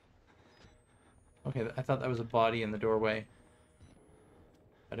 Okay, I thought that was a body in the doorway.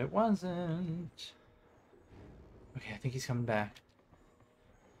 But it wasn't. Okay, I think he's coming back.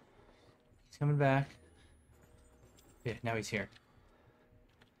 He's coming back. Yeah, now he's here.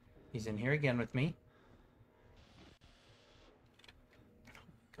 He's in here again with me.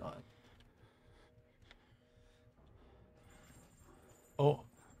 Oh, God. Oh.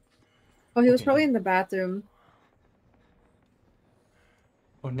 Oh, he was Okay. probably in the bathroom.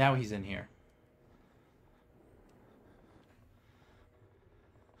 Oh, now he's in here.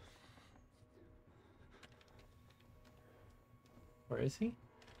 Where is he?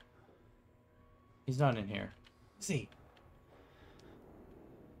 He's not in here. Is he?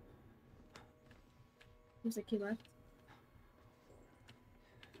 Seems like he left.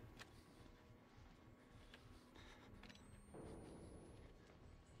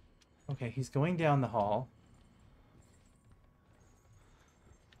 Okay, he's going down the hall.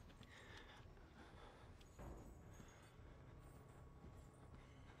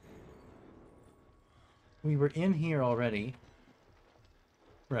 We were in here already.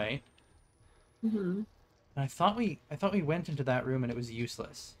 Right. Mm-hmm. And I thought we went into that room and it was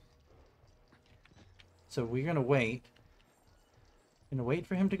useless. So we're gonna wait. Gonna wait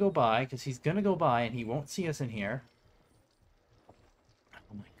for him to go by, because he's gonna go by and he won't see us in here.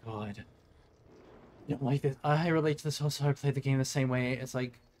 Oh my god. I don't like this. I relate to this also. I play the game the same way. It's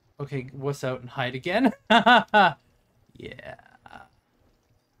like, okay, wuss out and hide again. Yeah.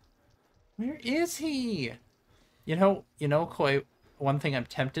 Where is he? You know, Koi, one thing I'm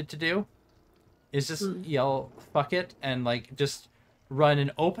tempted to do is just yell fuck it and like just run and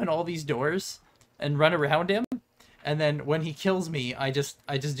open all these doors and run around him, and then when he kills me I just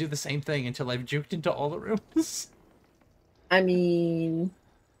do the same thing until I've juked into all the rooms. I mean...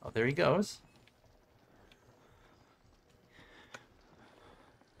 Oh, there he goes.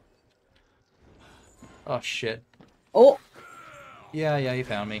 Oh shit. Oh! Yeah, he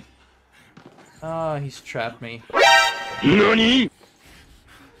found me. Oh, he's trapped me. NANI?!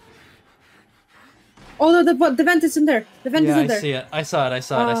 Oh, no, the vent is in there. The vent is in there. Yeah, I see it. I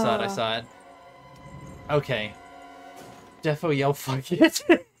saw it. Okay. Defo yell fuck it.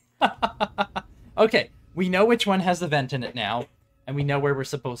 Okay, we know which one has the vent in it now, and we know where we're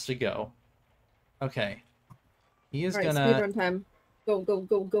supposed to go. Okay. He is Alright, gonna... speedrun time. Go, go,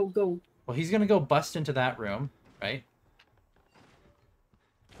 go, go, go. Well, he's gonna go bust into that room, right?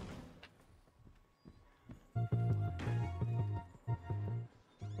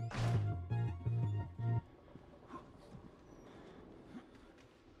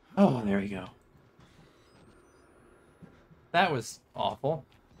 Oh, there we go. That was awful.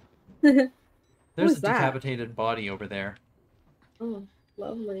 There's was a that? decapitated body over there. Oh,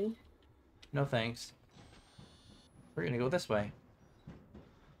 lovely. No thanks. We're gonna go this way.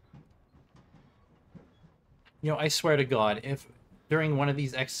 You know, I swear to God, if during one of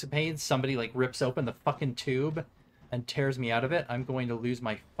these escapades somebody like rips open the fucking tube and tears me out of it, I'm going to lose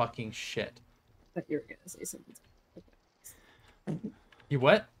my fucking shit. I thought you were gonna say something. You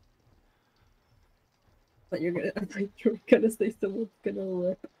what? I thought you were gonna say someone's gonna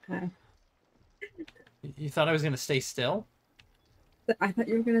rip ass. You thought I was gonna stay still? I thought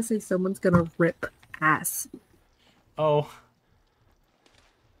you were gonna say someone's gonna rip ass. Oh.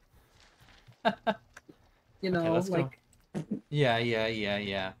 You know, Okay, let's go. like...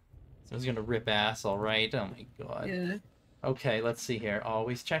 Yeah. Someone's gonna rip ass, alright? Oh my god. Yeah. Okay, let's see here.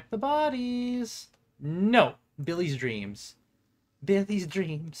 Always check the bodies. No! Billy's dreams. Billy's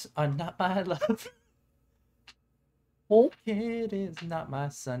dreams are not my love. Oh? It is not my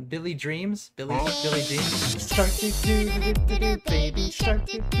son. Billy dreams. Billy dreams. Start to do baby shark.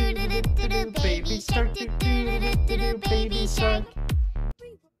 Do baby shark. Do baby shark.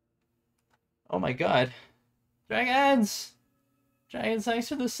 Oh my god. Dragons! Dragons, thanks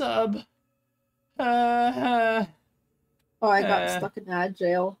for the sub. Oh, I got stuck in ad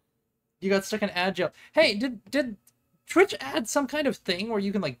jail. You got stuck in ad jail. Hey, did Twitch add some kind of thing where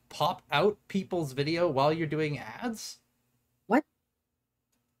you can like pop out people's video while you're doing ads? What?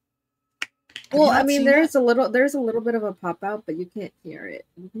 Have Well, you I not mean, seen there's that? a little bit of a pop out, but you can't hear it.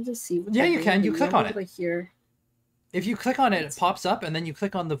 You can just see. What Yeah, they're you can. doing, You but click won't on be able to hear. If you click on it, it pops up, and then you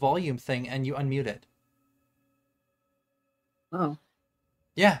click on the volume thing and you unmute it. Oh.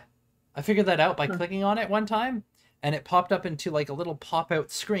 Yeah, I figured that out by Huh. clicking on it one time. and it popped up into like a little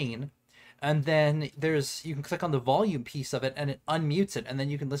pop-out screen, and then you can click on the volume piece of it, and it unmutes it, and then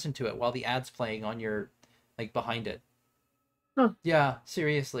you can listen to it while the ad's playing on your, like, behind it. Huh. Yeah,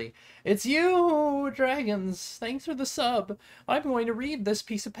 seriously. It's you, Dragons. Thanks for the sub. I'm going to read this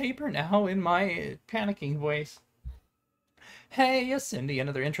piece of paper now in my panicking voice. Hey, yes, Cindy,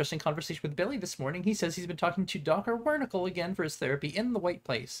 another interesting conversation with Billy this morning. He says he's been talking to Dr. Wernickel again for his therapy in the White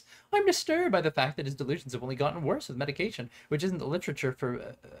Place. I'm disturbed by the fact that his delusions have only gotten worse with medication, which isn't the literature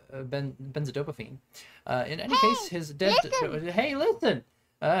for benzodiazepine. In any case, his dead... Hey, listen!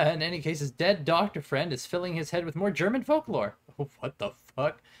 In any case, his dead doctor friend is filling his head with more German folklore. Oh, what the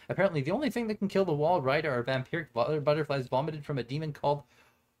fuck? Apparently, the only thing that can kill the wall rider are vampiric butterflies vomited from a demon called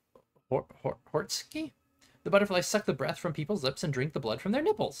Hortsky? The butterflies suck the breath from people's lips and drink the blood from their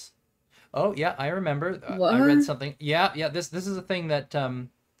nipples. Oh, yeah, I remember. I read something. Yeah, this is a thing that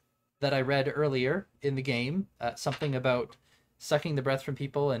that I read earlier in the game. Something about sucking the breath from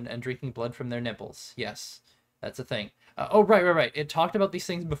people and drinking blood from their nipples. Yes, that's a thing. Oh, right. It talked about these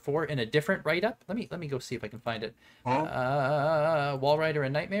things before in a different write-up. Let me go see if I can find it. Wall Rider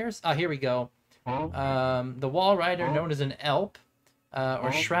and Nightmares. Ah, here we go. The Wall Rider, known as an Elp,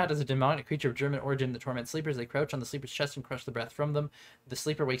 or Shrat, is a demonic creature of German origin that torments sleepers. They crouch on the sleeper's chest and crush the breath from them. The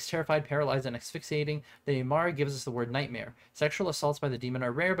sleeper wakes terrified, paralyzed, and asphyxiating. The Imar gives us the word nightmare. Sexual assaults by the demon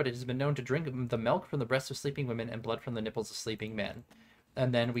are rare, but it has been known to drink the milk from the breasts of sleeping women and blood from the nipples of sleeping men.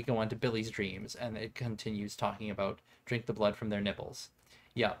 And then we go on to Billy's dreams, and it continues talking about drink the blood from their nipples.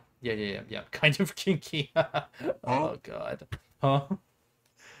 Yeah. Kind of kinky. Oh, God. Huh?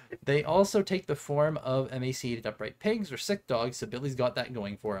 They also take the form of emaciated upright pigs or sick dogs, so Billy's got that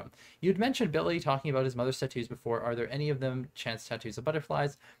going for him. You'd mentioned Billy talking about his mother's tattoos before. Are there any of them chance tattoos of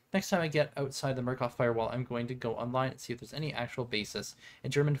butterflies? Next time I get outside the Murkoff firewall, I'm going to go online and see if there's any actual basis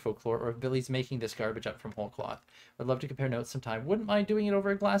in German folklore or if Billy's making this garbage up from whole cloth. I'd love to compare notes sometime. Wouldn't mind doing it over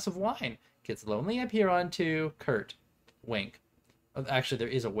a glass of wine. Gets lonely up here on to Kurt. Wink. Actually, there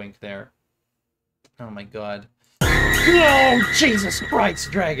is a wink there. Oh my God. Oh, Jesus Christ,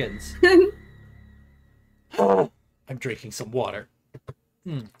 Dragons! I'm drinking some water.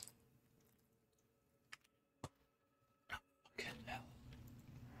 Fucking hell.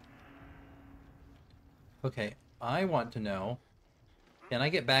 Okay, I want to know... Can I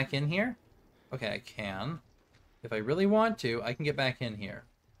get back in here? Okay, I can. If I really want to, I can get back in here.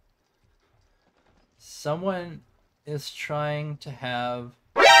 Someone is trying to have...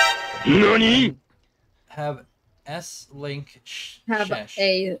 NANI?! Have S-Link Have Shesh.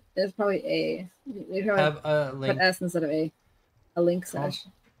 A. It's probably A. They probably Have a link. put S instead of A. A link sesh.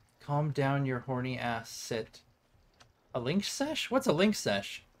 Calm down your horny ass. Sit. A link sesh? What's a link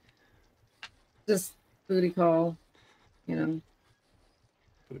sesh? Just booty call. You know.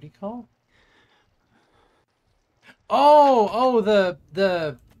 Booty call? Oh,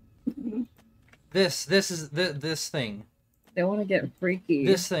 this is this thing. They want to get freaky.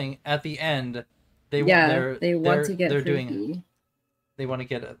 This thing at the end. They want to get they're freaky. Doing. They want to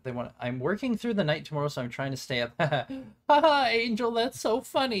get. I'm working through the night tomorrow, so I'm trying to stay up. Haha, Angel, that's so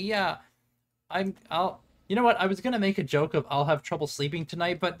funny. Yeah, I'll. You know what? I was gonna make a joke of I'll have trouble sleeping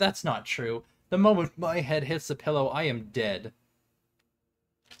tonight, but that's not true. The moment my head hits the pillow, I am dead.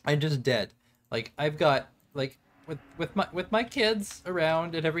 I'm just dead. Like I've got like with my kids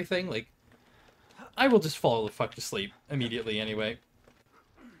around and everything. Like I will just fall the fuck to sleep immediately anyway.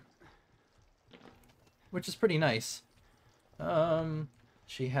 Which is pretty nice.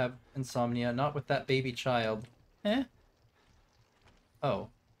 She have insomnia, not with that baby child. Eh? Oh.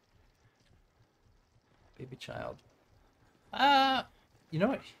 Baby child. You know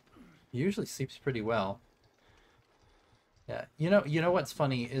what? He usually sleeps pretty well. Yeah. You know what's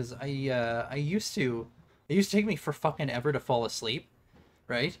funny is it used to take me for fucking ever to fall asleep,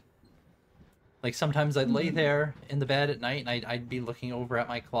 right? Like sometimes I'd lay there in the bed at night and I'd be looking over at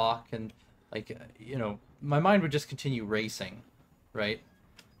my clock and like, you know, my mind would just continue racing, right?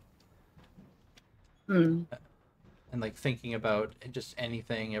 And like thinking about just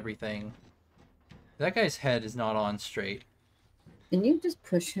anything, everything. That guy's head is not on straight. Can you just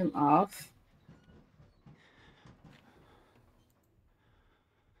push him off?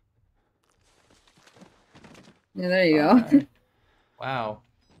 Yeah, there you go. Wow.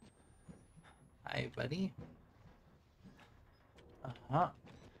 Hi, buddy. Uh-huh.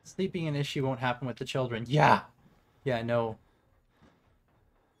 Sleeping an issue won't happen with the children. Yeah. Yeah, I know.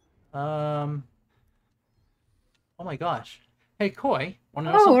 Oh my gosh. Hey, Koi,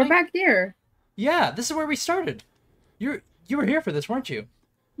 wanna know something? We're back here. Yeah, this is where we started. You were here for this, weren't you?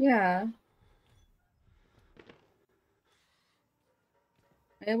 Yeah.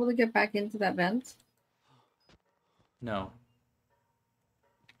 Able to get back into that vent? No.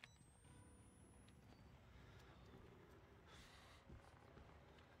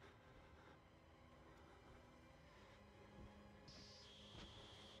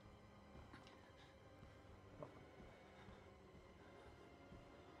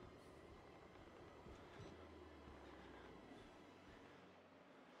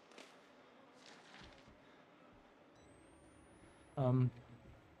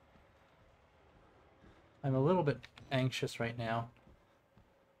 I'm a little bit anxious right now.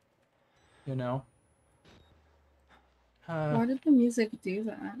 You know? Why did the music do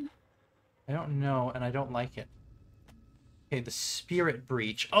that? I don't know, and I don't like it. Okay, the spirit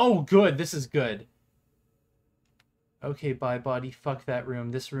breach. Oh, good. This is good. Okay, bye, body. Fuck that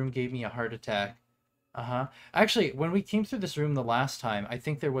room. This room gave me a heart attack. Uh-huh. Actually, when we came through this room the last time, I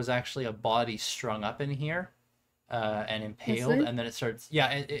think there was actually a body strung up in here. And impaled, and then it starts.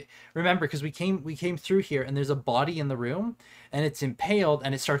 Yeah, remember, because we came through here, and there's a body in the room, and it's impaled,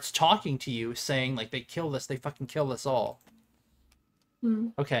 and it starts talking to you, saying like, they killed us, they fucking killed us all.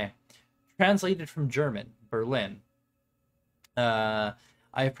 Okay, translated from German, Berlin. I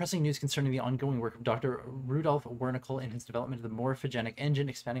have pressing news concerning the ongoing work of Dr. Rudolf Wernicke in his development of the morphogenic engine,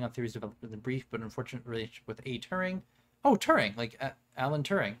 expanding on theories developed in the brief but unfortunate relationship with A. Turing. Oh, Turing, like Alan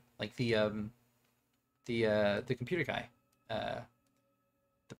Turing, like the computer guy,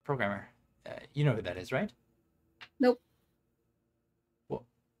 the programmer. You know who that is, right? Nope. Well,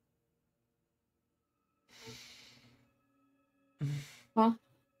 Huh?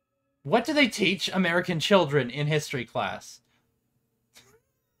 What do they teach American children in history class?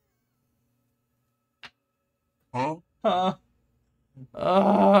 Huh?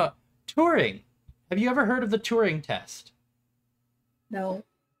 Turing. Have you ever heard of the Turing test? No.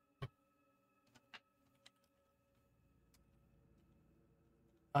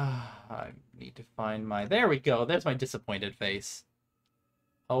 I need to find my... There we go. There's my disappointed face.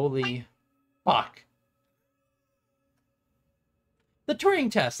 Holy fuck. The Turing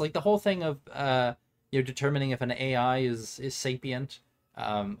test, like the whole thing of determining if an AI is sapient.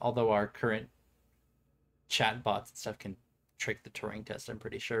 Although our current chatbots and stuff can trick the Turing test, I'm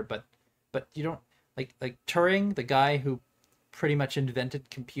pretty sure. But you don't like Turing, the guy who pretty much invented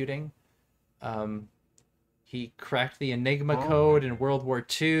computing. He cracked the Enigma code in World War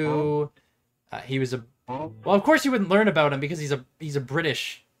II. He was a... Well, of course you wouldn't learn about him because he's a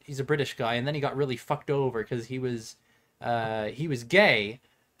British guy, and then he got really fucked over because he was gay,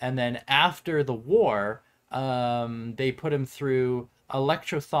 and then after the war, they put him through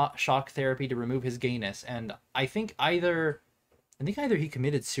electroshock therapy to remove his gayness, and I think either he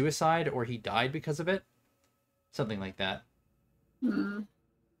committed suicide or he died because of it, something like that.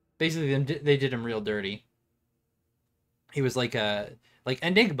 Basically, they did him real dirty. He was like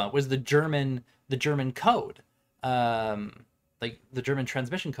Enigma was the German code, like the German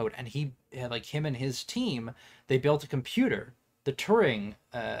transmission code, and he had, like, him and his team, they built a computer, the Turing,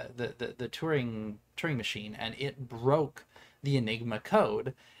 the Turing machine, and it broke the Enigma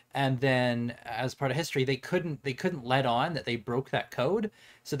code. And then, as part of history, they couldn't let on that they broke that code,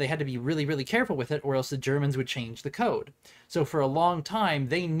 so they had to be really, really careful with it, or else the Germans would change the code. So for a long time,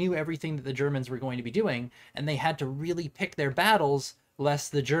 they knew everything that the Germans were going to be doing, and they had to really pick their battles,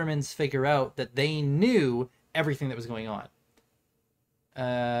 lest the Germans figure out that they knew everything that was going on.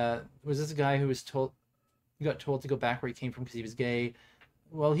 Was this a guy who got told to go back where he came from because he was gay?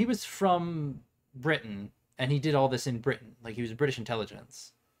 Well, he was from Britain, and he did all this in Britain. Like, he was British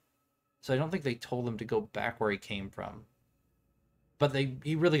intelligence. So I don't think they told him to go back where he came from. But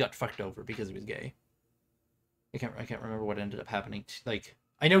he really got fucked over because he was gay. I can't remember what ended up happening. Like,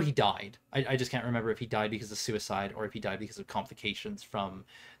 I know he died. I just can't remember if he died because of suicide or if he died because of complications from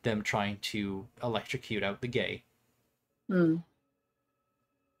them trying to electrocute out the gay.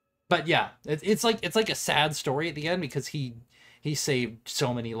 But yeah, it's like a sad story at the end because he saved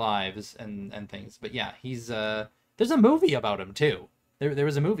so many lives and things. But yeah, he's there's a movie about him too. There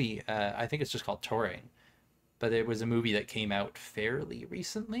was a movie, I think it's just called Turing, but it was a movie that came out fairly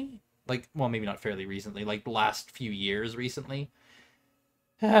recently. Like, well, maybe not fairly recently, like the last few years recently.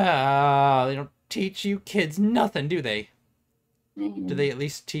 They don't teach you kids nothing, do they? Do they at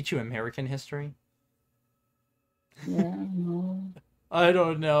least teach you American history? Yeah, no. I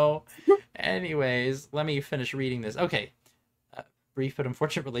don't know. Anyways, let me finish reading this. Okay. Brief but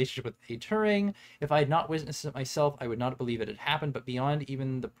unfortunate relationship with A. Turing. If I had not witnessed it myself, I would not believe it had happened, but beyond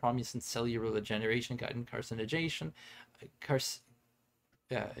even the promise in cellular regeneration, gut and carcinogation,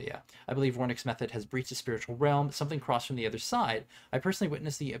 Yeah. I believe Warnick's method has breached the spiritual realm, something crossed from the other side. I personally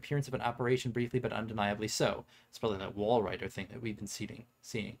witnessed the appearance of an apparition briefly, but undeniably so. It's probably that wall rider thing that we've been seeing.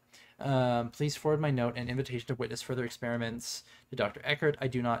 Please forward my note and invitation to witness further experiments to Dr. Eckert. I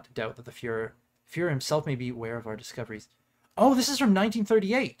do not doubt that the Fuhrer himself may be aware of our discoveries. Oh, this is from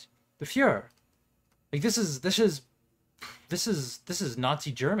 1938. The Fuhrer. Like this is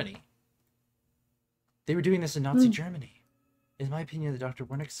Nazi Germany. They were doing this in Nazi Germany. In my opinion, the Dr.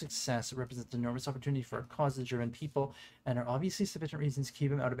 Wernick's success represents an enormous opportunity for our cause, the German people, and are obviously sufficient reasons to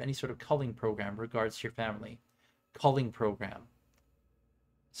keep him out of any sort of culling program regards to your family. Culling program.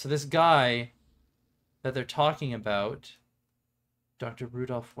 So this guy that they're talking about, Dr.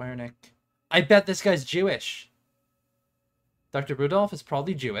 Rudolf Wernick, I bet this guy's Jewish. Dr. Rudolf is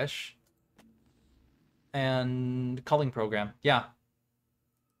probably Jewish. And culling program. Yeah.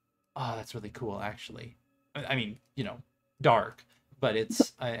 Oh, that's really cool, actually. I mean, you know, dark, but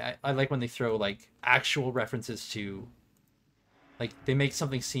it's I like when they throw like actual references to, like, they make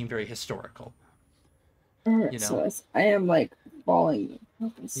something seem very historical. Alright, you know? so I am like falling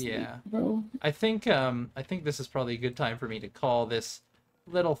asleep, Yeah. bro. I think this is probably a good time for me to call this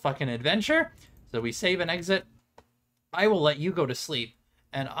little fucking adventure. So we save and exit. I will let you go to sleep,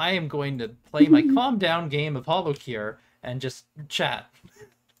 and I am going to play my calm down game of Hollow Cure and just chat.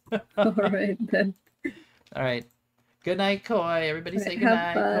 Alright then. Alright. Good night, Koi. Everybody say good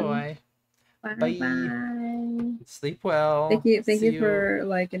night, Koi. Bye. Bye. Bye. Sleep well. Thank you See you for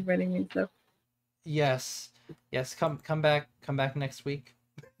like inviting me and stuff. Yes. Come back next week.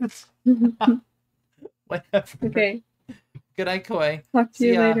 Whatever. Okay. Good night, Koi. Talk to See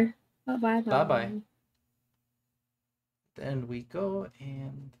you ya. later. Bye. Bye-bye. Then we go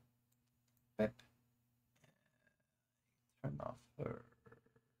and turn off her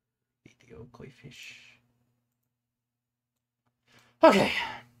video, Koi fish. Okay.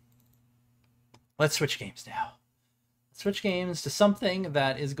 Let's switch games now. Switch games to something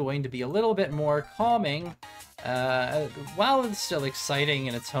that is going to be a little bit more calming, while it's still exciting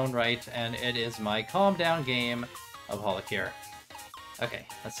in its own right, and it is my calm down game of Holocure. Okay,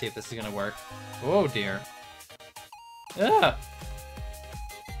 let's see if this is gonna work. Oh dear. Ah!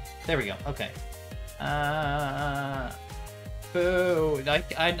 There we go, okay. Boo!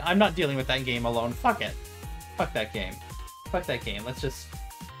 I'm not dealing with that game alone. Fuck it. Fuck that game. Fuck that game. Let's just...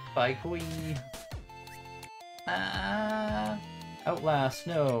 Bye, Koi. Outlast,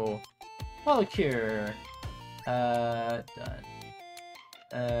 no. Holocure. Done.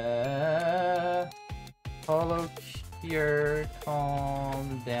 Holocure,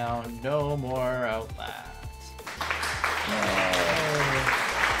 calm down. No more Outlast. No.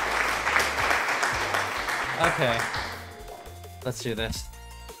 Okay. Let's do this.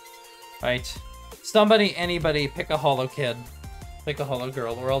 Right. Somebody, anybody, pick a Hollow Kid. Pick a Hollow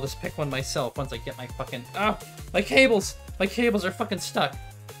Girl, or I'll just pick one myself once I get my fucking... Oh! My cables! My cables are fucking stuck!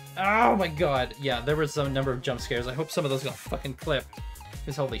 Oh my god! Yeah, there was a number of jump scares. I hope some of those got fucking clipped.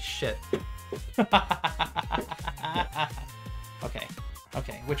 Because holy shit. Okay.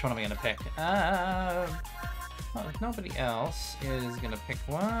 Okay, which one am I gonna pick? Well, if nobody else is gonna pick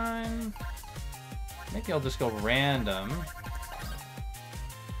one... Maybe I'll just go random.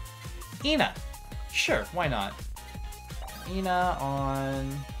 Ina! Sure, why not? Ina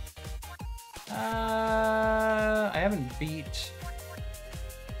on... I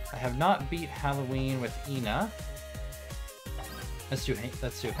have not beat Halloween with Ina. Let's do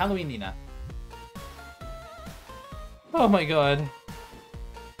Halloween Ina. Oh my god.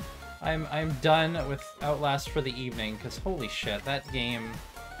 I'm done with Outlast for the evening, because holy shit, that game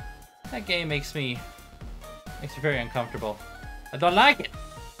makes me very uncomfortable. I don't like it!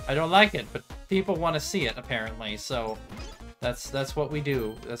 I don't like it, but people want to see it, apparently, so that's what we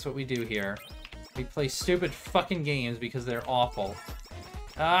do. That's what we do here. We play stupid fucking games because they're awful.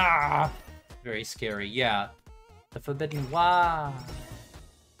 Ah! Very scary, yeah. The Forbidden Wow.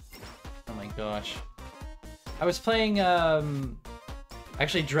 Oh my gosh. I was playing,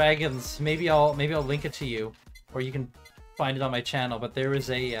 actually Dragons. Maybe I'll link it to you, or you can find it on my channel, but there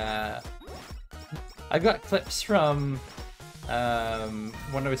was a, I've got clips from,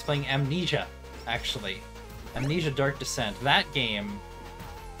 when I was playing Amnesia, actually. Amnesia Dark Descent. That game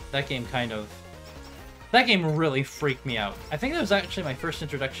really freaked me out. I think that was actually my first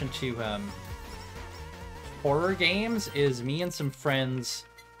introduction to, horror games, is me and some friends,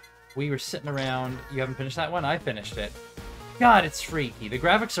 we were sitting around. You haven't finished that one? I finished it. God, it's freaky. The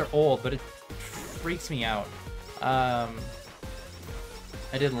graphics are old, but it freaks me out. I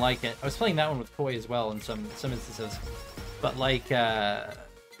didn't like it. I was playing that one with Koi as well in some instances. But like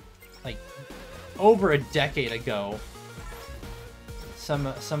over a decade ago, some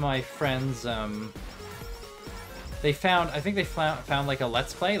of my friends, they found, I think they found like a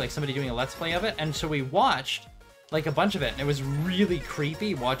Let's Play, like somebody doing a Let's Play of it, and so we watched like a bunch of it, and it was really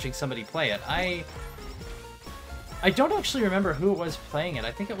creepy watching somebody play it. I don't actually remember who it was playing it.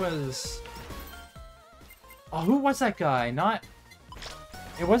 I think it was... Oh, who was that guy? Not...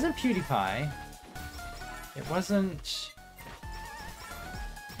 It wasn't PewDiePie. It wasn't...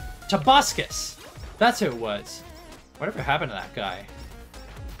 Tobuscus! That's who it was. Whatever happened to that guy?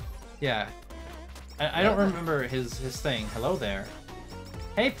 Yeah. I don't remember his thing. Hello there.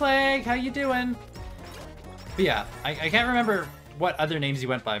 Hey, Plague! How you doing? But yeah, I can't remember what other names he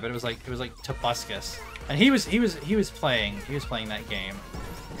went by, but it was like Tobuscus. And he was playing that game.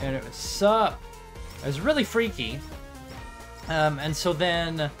 And it was really freaky. And so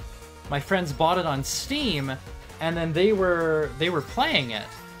then my friends bought it on Steam, and then they were playing it.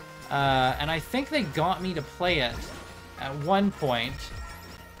 And I think they got me to play it at one point,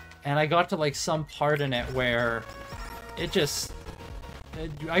 and I got to like some part in it where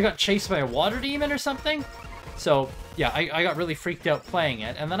I got chased by a water demon or something. So yeah, I got really freaked out playing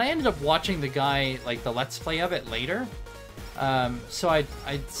it, and then I ended up watching the guy, like the Let's Play of it later. So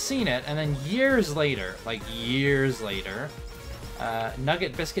I'd seen it, and then years later,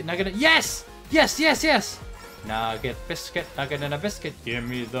 Nugget, biscuit, nugget, yes! Nugget, biscuit, nugget, and a biscuit. Give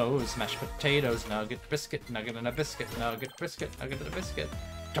me those mashed potatoes. Nugget, biscuit, nugget, and a biscuit. Nugget, biscuit, nugget, and a biscuit.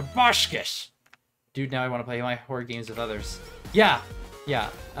 Tobuscus! Dude, now I want to play my horror games with others. Yeah.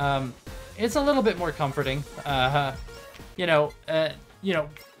 It's a little bit more comforting.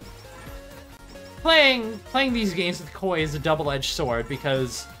 Playing these games with Koi is a double-edged sword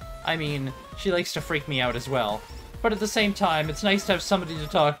because, I mean, she likes to freak me out as well. But at the same time, it's nice to have somebody to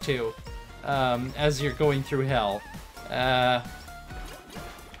talk to as you're going through hell. But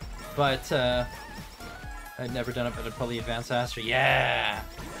I'd never done it, but I'd probably advance faster. Yeah!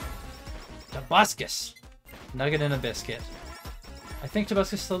 Tobuscus! Nugget and a biscuit. I think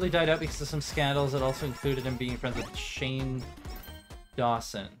Tobuscus slowly died out because of some scandals that also included him being friends with Shane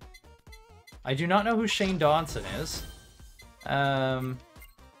Dawson. I do not know who Shane Dawson is. Well,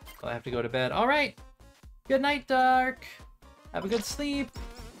 I have to go to bed. Alright! Good night, Dark! Have a good sleep!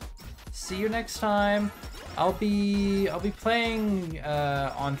 See you next time! I'll be playing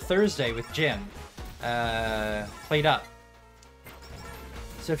on Thursday with Jin. Played Up.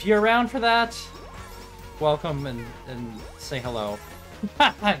 So if you're around for that, welcome and say hello.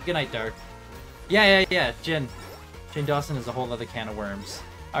 Good night, Dark. Yeah, Jin Dawson is a whole other can of worms.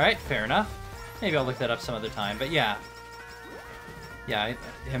 Alright, fair enough. Maybe I'll look that up some other time, but yeah. Yeah,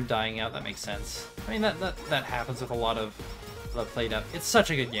 him dying out, that makes sense. I mean, that happens with a lot of Played Up. It's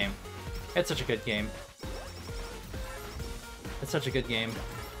such a good game. It's such a good game. It's such a good game.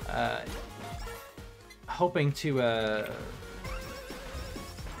 Hoping to, I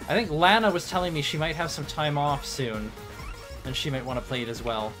think Lana was telling me she might have some time off soon, and she might want to play it as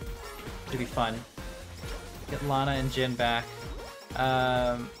well. It'd be fun. Get Lana and Jin back.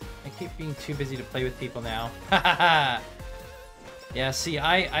 I keep being too busy to play with people now. Yeah, see,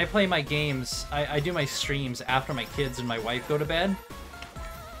 I play my games, I do my streams after my kids and my wife go to bed.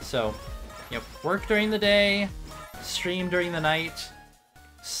 So, you know, work during the day, stream during the night,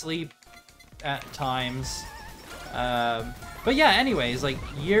 sleep at times. But yeah, anyways, like,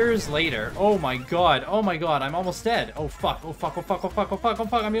 years later, oh my god, I'm almost dead. Oh fuck,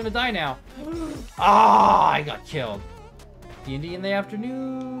 I'm gonna die now. Ah, I got killed. D&D in the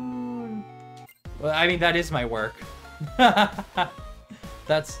afternoon. Well, I mean, that is my work.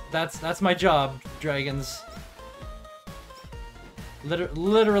 That's my job, dragons.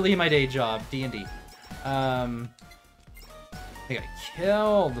 Literally my day job, D&D. I got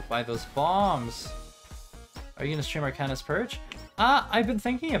killed by those bombs. Are you gonna stream Arcanus Purge? I've been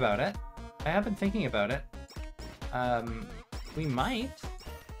thinking about it. I have been thinking about it. We might.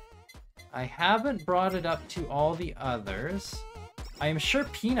 I haven't brought it up to all the others. I am sure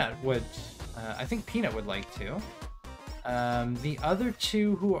Peanut would. I think Peanut would like to. The other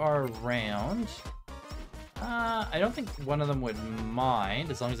two who are around, I don't think one of them would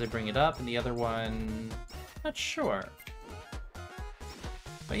mind as long as I bring it up, and the other one, not sure.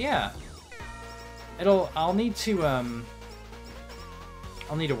 But yeah, I'll need to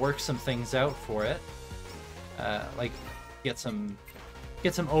work some things out for it, like get some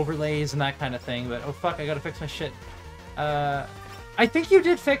overlays and that kind of thing. But oh fuck, I gotta fix my shit. I think you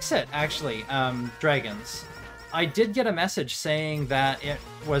did fix it, actually, Dragons. I did get a message saying that it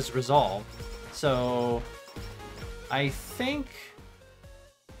was resolved, so I think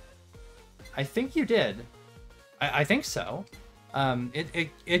you did. I think so.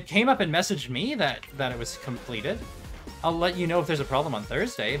 It came up and messaged me that it was completed. I'll let you know if there's a problem on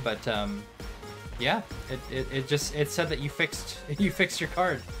Thursday, but yeah, it said that you fixed your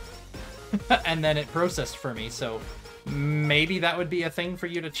card. And then it processed for me, so maybe that would be a thing for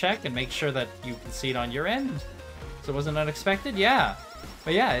you to check and make sure that you can see it on your end. So it wasn't unexpected? Yeah.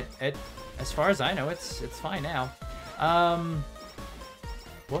 But yeah, it as far as I know, it's fine now.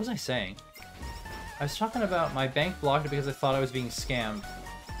 What was I saying? I was talking about my bank blocked it because I thought I was being scammed.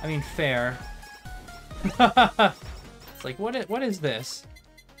 I mean, fair. It's like, what is this?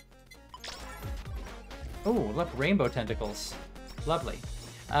 Oh, look, rainbow tentacles. Lovely.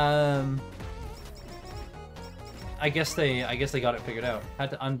 I guess they got it figured out. Had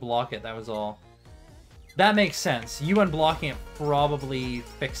to unblock it, that was all. That makes sense. You unblocking it probably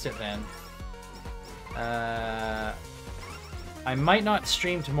fixed it then. I might not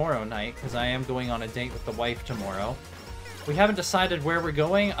stream tomorrow night, because I am going on a date with the wife tomorrow. We haven't decided where we're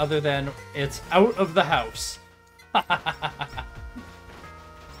going, other than it's out of the house.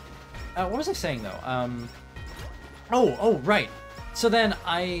 What was I saying, though? Oh, right. So then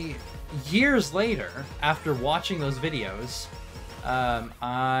years later, after watching those videos,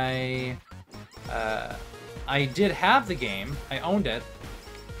 I did have the game. I owned it.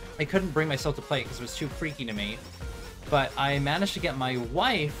 I couldn't bring myself to play it because it was too freaky to me. But I managed to get my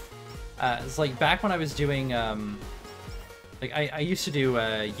wife. It's like back when I was doing, like I used to do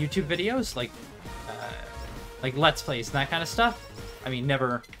YouTube videos, like Let's Plays and that kind of stuff. I mean,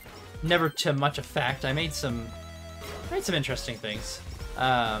 never to much effect. I made some interesting things.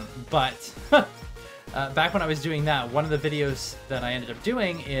 But back when I was doing that, one of the videos that I ended up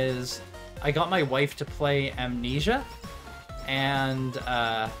doing is I got my wife to play Amnesia, and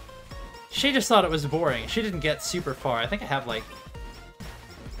she just thought it was boring. She didn't get super far. I think I have like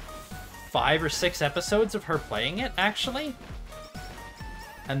 5 or 6 episodes of her playing it, actually.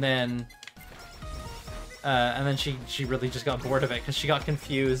 And then she really just got bored of it because she got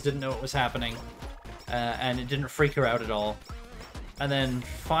confused, didn't know what was happening, and it didn't freak her out at all. And then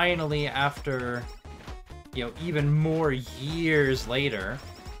finally, after, you know, even more years later,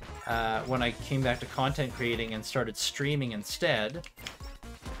 when I came back to content creating and started streaming instead,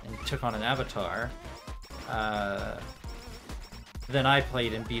 and took on an avatar, then I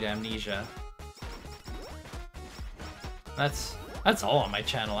played and beat Amnesia. That's all on my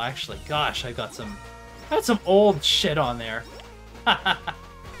channel, actually. Gosh, I got some old shit on there.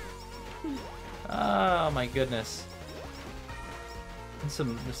 Oh my goodness. There's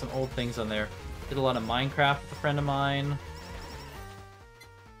some old things on there. Did a lot of Minecraft with a friend of mine.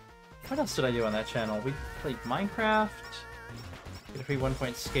 What else did I do on that channel? We played Minecraft. Get a free 1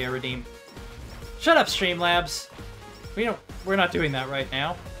 point scare redeem. Shut up, Streamlabs! We're not doing that right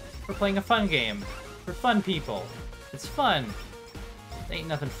now. We're playing a fun game. For fun people. It's fun. There ain't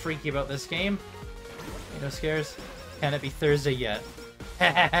nothing freaky about this game. Ain't no scares. Can it be Thursday yet?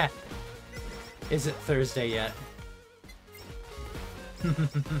 Is it Thursday yet?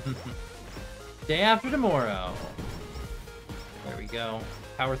 Day after tomorrow. There we go.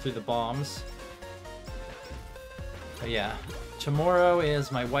 Power through the bombs. Oh yeah. Tomorrow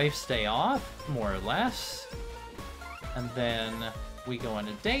is my wife's day off, more or less. And then we go on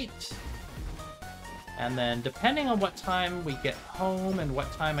a date. And then depending on what time we get home and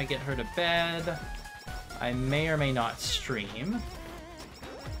what time I get her to bed, I may or may not stream.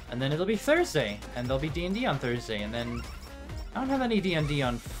 And then it'll be Thursday, and there'll be D&D on Thursday, and then I don't have any D&D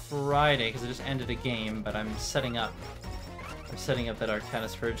on Friday because I just ended a game, but I'm setting up that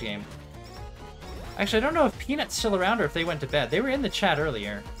Arcanus Purge game. Actually, I don't know if Peanut's still around or if they went to bed. They were in the chat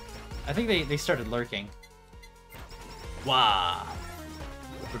earlier. I think they started lurking. Wah!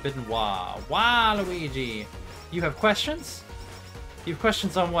 Forbidden Wah. Wah, Luigi! You have questions? You have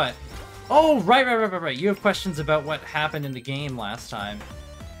questions on what? Oh, right. You have questions about what happened in the game last time.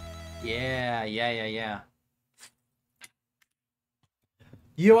 Yeah.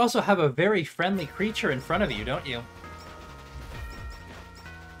 You also have a very friendly creature in front of you, don't you?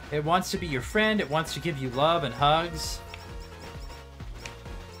 It wants to be your friend, it wants to give you love and hugs.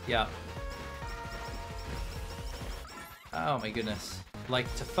 Yeah. Oh my goodness.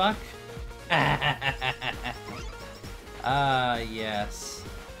 Like to fuck? Ah, yes.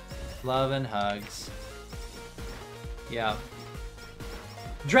 Love and hugs. Yeah.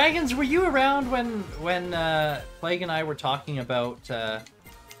 Dragons, were you around when Plague and I were talking about the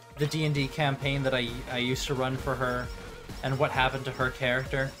D&D campaign that I used to run for her and what happened to her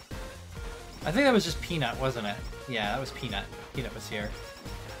character? I think that was just Peanut, wasn't it? Yeah, that was Peanut. Peanut was here.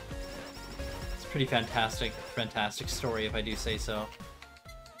 It's a pretty fantastic story, if I do say so.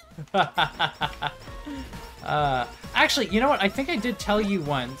 Actually, you know what? I think I did tell you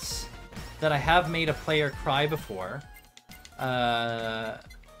once that I have made a player cry before.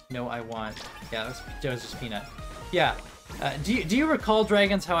 No, I want... Yeah, that was just Peanut. Yeah. Do you recall,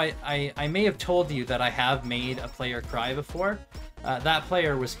 Dragons, how I may have told you that I have made a player cry before? That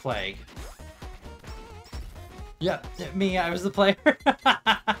player was Plague. Yeah, me, I was the player.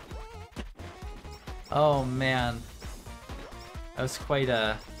 Oh, man. That was quite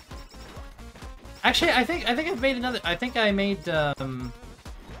a... Actually, I think I've made another... I think I made,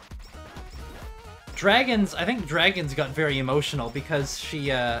 Dragons... I think Dragons got very emotional because she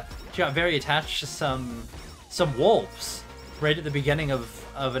got very attached to some wolves right at the beginning of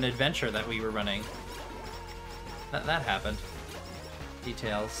an adventure that we were running. That happened.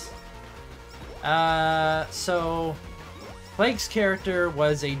 Details. So... Plague's character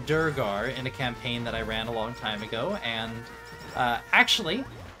was a Durgar in a campaign that I ran a long time ago, and actually,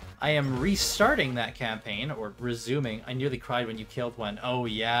 I am restarting that campaign, or resuming. I nearly cried when you killed one. Oh,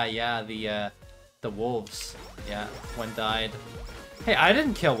 yeah, the wolves. Yeah, one died. Hey, I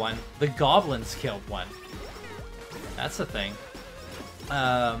didn't kill one. The goblins killed one. That's the thing.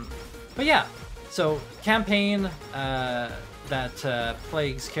 But yeah, so campaign that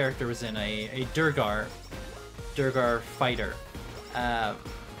Plague's character was in, a Durgar fighter.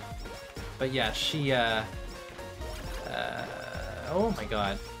 But yeah, she oh my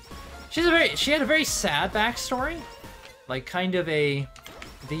god. She had a very sad backstory. Like kind of the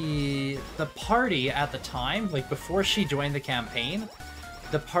party at the time, like before she joined the campaign,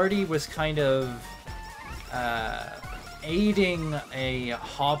 the party was kind of aiding a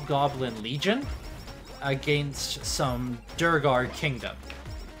Hobgoblin Legion against some Durgar kingdom.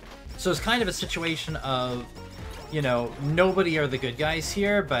 So it's kind of a situation of, you know, nobody are the good guys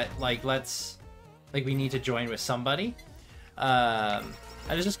here, but like we need to join with somebody. And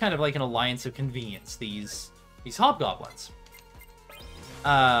it's just kind of like an alliance of convenience, these hobgoblins.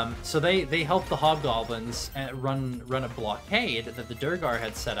 So they helped the hobgoblins run a blockade that the Durgar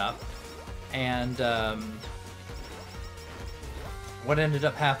had set up, and what ended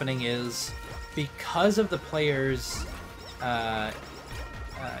up happening is, because of the players'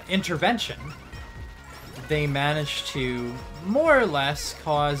 intervention, they managed to more or less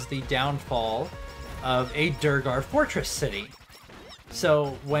cause the downfall of a Durgar fortress city.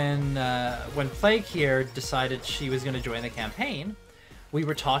 So when Plague here decided she was going to join the campaign, we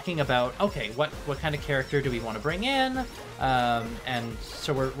were talking about, okay, what kind of character do we want to bring in? And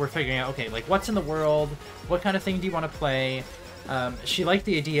so we're figuring out, okay, like what's in the world? What kind of thing do you want to play? She liked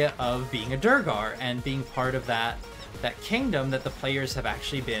the idea of being a Durgar and being part of that kingdom that the players have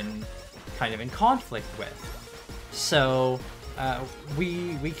actually been kind of in conflict with. So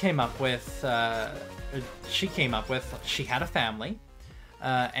we came up with, she came up with, she had a family,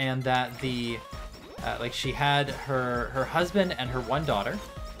 and that like she had her husband and her one daughter,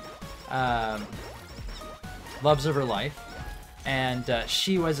 loves of her life, and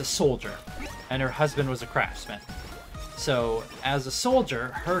she was a soldier, and her husband was a craftsman. So as a soldier,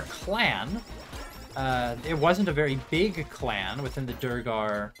 her clan, it wasn't a very big clan within the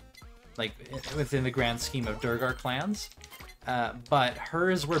Durgar, like within the grand scheme of Durgar clans, but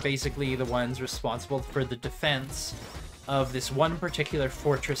hers were basically the ones responsible for the defense of this one particular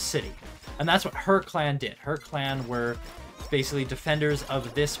fortress city. And that's what her clan did. Her clan were basically defenders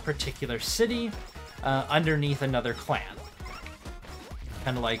of this particular city underneath another clan.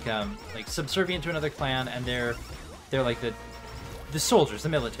 Kind of like subservient to another clan, and they're like the soldiers, the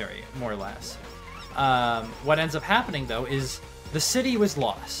military, more or less. What ends up happening, though, is the city was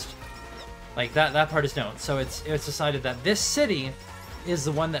lost. Like, that part is known. So it's decided that this city is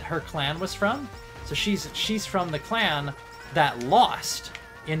the one that her clan was from. So she's from the clan that lost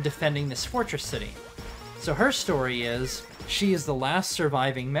in defending this fortress city. So her story is, she is the last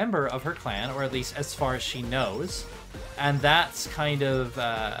surviving member of her clan, or at least as far as she knows. And that's kind of,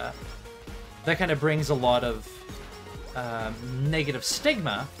 that kind of brings a lot of negative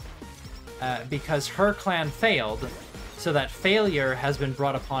stigma, because her clan failed, so that failure has been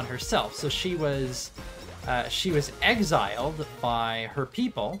brought upon herself. So she was exiled by her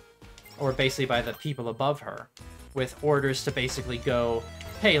people, or basically by the people above her, with orders to basically go,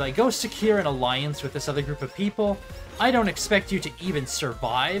 hey, like, go secure an alliance with this other group of people. I don't expect you to even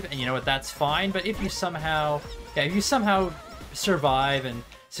survive, and you know what, that's fine, but if you somehow survive and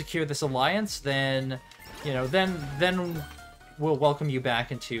secure this alliance, then, you know, then we'll welcome you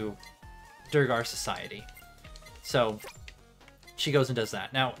back into Durgar society. So she goes and does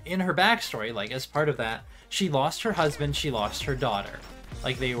that. Now, in her backstory, like, as part of that, she lost her husband, she lost her daughter.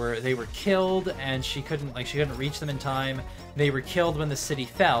 Like, they were killed, and she couldn't reach them in time. They were killed when the city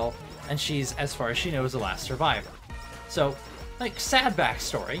fell, and she's, as far as she knows, the last survivor. So, like, sad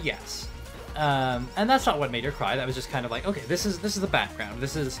backstory, yes. And that's not what made her cry. That was just kind of like, okay, this is the background.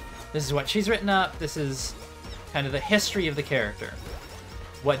 This is what she's written up. This is kind of the history of the character.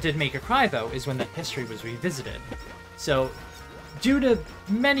 What did make her cry, though, is when that history was revisited. So, due to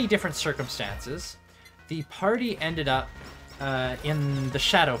many different circumstances, the party ended up in the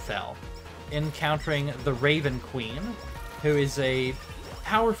Shadowfell, encountering the Raven Queen, who is a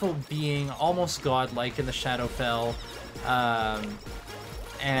powerful being, almost godlike in the Shadowfell,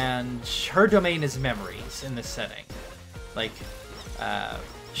 and her domain is memories in this setting. Like,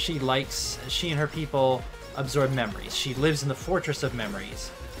 she and her people absorb memories. She lives in the Fortress of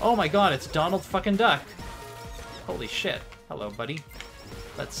Memories. Oh my god, it's Donald fucking Duck. Holy shit. Hello, buddy.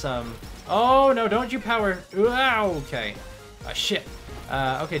 Let's, oh, no, don't you power... Ow, okay. Shit.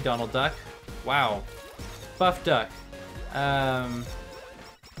 Okay, Donald Duck. Wow. Buff Duck.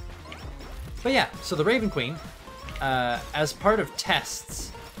 But yeah, so the Raven Queen, as part of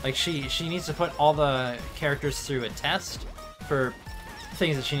tests, like, she needs to put all the characters through a test for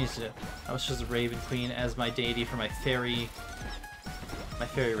things that she needs to do. I was just a Raven Queen as my deity for my fairy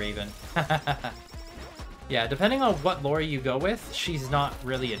raven. Yeah, depending on what lore you go with, she's not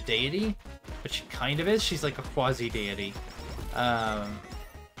really a deity, but she kind of is. She's like a quasi-deity.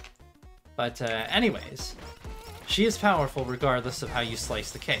 Anyways, she is powerful regardless of how you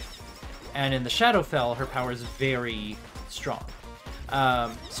slice the cake. And in the Shadowfell, her power is very strong.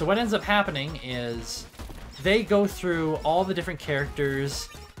 So what ends up happening is they go through all the different characters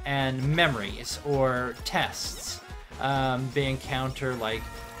and memories or tests. They encounter, like,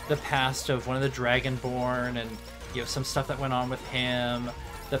 the past of one of the Dragonborn and, you know, some stuff that went on with him,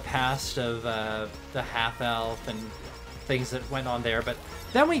 the past of the half-elf and things that went on there. But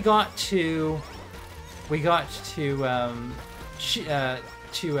then we got to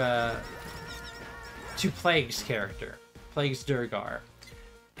Plague's character, Plague's Durgar.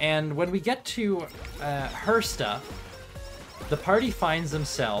 And when we get to her stuff, the party finds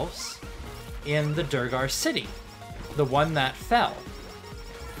themselves in the Durgar city, the one that fell.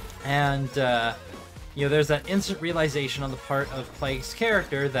 And, you know, there's that instant realization on the part of Plague's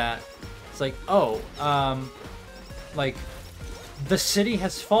character that it's like, oh, like, the city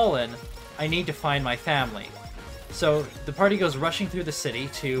has fallen, I need to find my family. So the party goes rushing through the city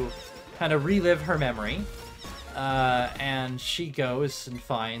to kind of relive her memory, and she goes and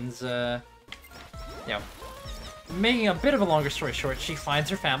finds, you know, making a bit of a longer story short, she finds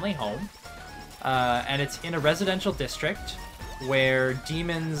her family home, and it's in a residential district where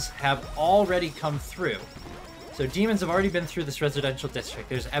demons have already come through. So demons have already been through this residential district.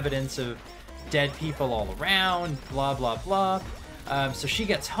 There's evidence of dead people all around, blah, blah, blah. So she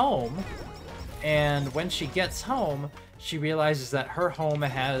gets home, and when she gets home, she realizes that her home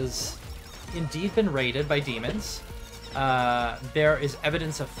has indeed been raided by demons. There is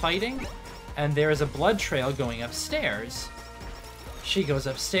evidence of fighting, and there is a blood trail going upstairs. She goes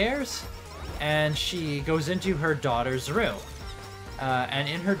upstairs, and she goes into her daughter's room. And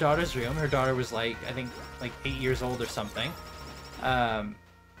in her daughter's room, her daughter was like, I think, like 8 years old or something.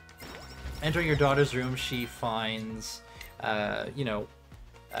 Entering her daughter's room, she finds, you know,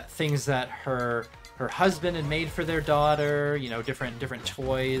 things that her husband had made for their daughter, you know, different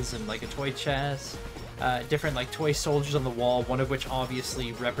toys and like a toy chest, different like toy soldiers on the wall, one of which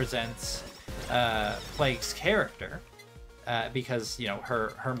obviously represents Plague's character, because, you know,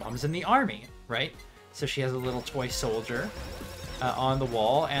 her mom's in the army, right? So she has a little toy soldier on the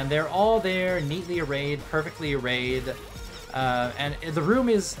wall, and they're all there, neatly arrayed, perfectly arrayed, and the room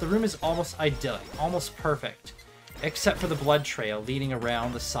is almost idyllic, almost perfect, except for the blood trail leading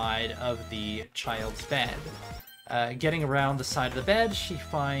around the side of the child's bed. Getting around the side of the bed, she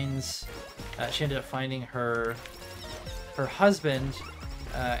ended up finding her husband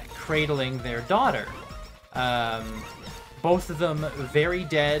cradling their daughter. Both of them very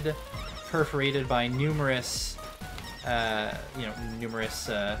dead, perforated by numerous,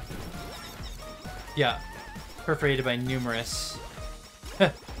 perforated by numerous,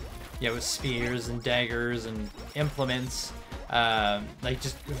 with spears and daggers and implements, like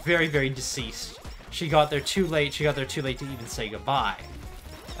just very, very deceased. She got there too late. She got there too late to even say goodbye.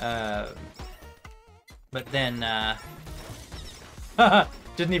 But then,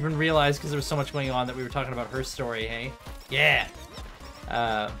 didn't even realize because there was so much going on that we were talking about her story, hey? Yeah!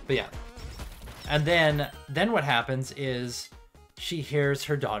 But yeah. And then what happens is she hears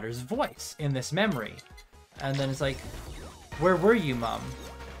her daughter's voice in this memory. And then it's like, where were you, Mom?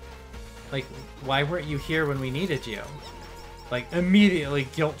 Like, why weren't you here when we needed you? Like, immediately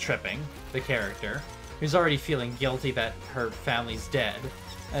guilt-tripping the character, who's already feeling guilty that her family's dead,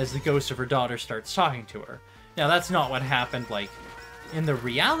 as the ghost of her daughter starts talking to her. Now, that's not what happened, like, in the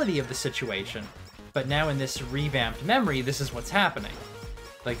reality of the situation, but now in this revamped memory, this is what's happening.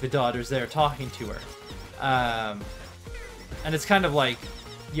 Like, the daughter's there talking to her. And it's kind of like,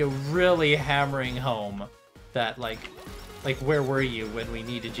 you're really hammering home that, like, where were you when we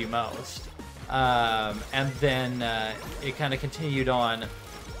needed you most? And then it kind of continued on.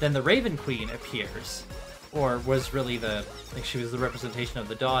 Then the Raven Queen appears, or was really like, she was the representation of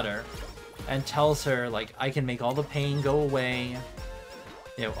the daughter, and tells her, like, I can make all the pain go away.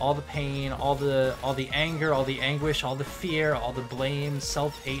 You know, all the pain, all the anger, all the anguish, all the fear, all the blame,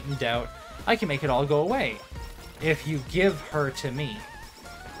 self-hate, and doubt. I can make it all go away if you give her to me.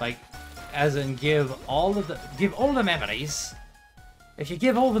 Like, as in give all the memories. If you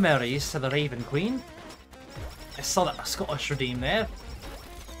give all the memories to the Raven Queen. I saw that Scottish redeem there.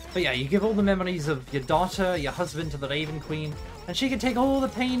 But yeah, you give all the memories of your daughter, your husband to the Raven Queen, and she can take all the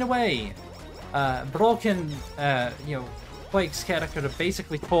pain away. Broken, you know, Blake's character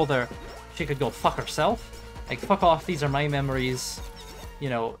basically told her she could go fuck herself. Like, fuck off, these are my memories. You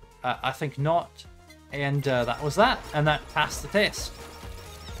know, I think not. And that was that. And that passed the test.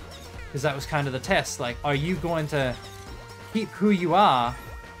 Because that was kind of the test. Like, are you going to keep who you are,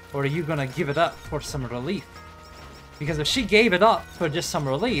 or are you going to give it up for some relief? Because if she gave it up for just some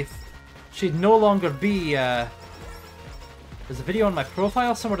relief, she'd no longer be... There's a video on my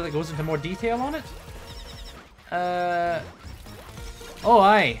profile somewhere that goes into more detail on it. Oh,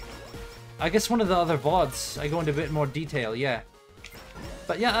 aye. I guess one of the other VODs, I go into a bit more detail, yeah.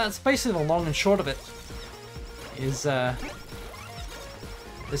 But yeah, that's basically the long and short of it. Is,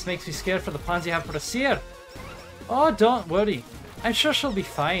 this makes me scared for the plans you have for the Seer. Oh, don't worry. I'm sure she'll be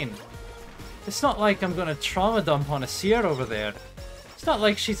fine. It's not like I'm gonna trauma dump on a Seer over there. It's not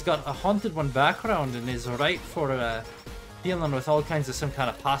like she's got a Haunted One background and is right for, dealing with all kinds of some kind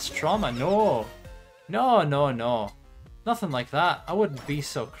of past trauma. No. No, no, no. Nothing like that. I wouldn't be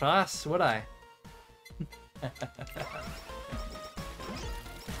so crass, would I?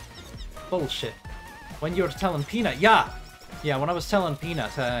 Bullshit. When you were telling Peanut, yeah! Yeah, when I was telling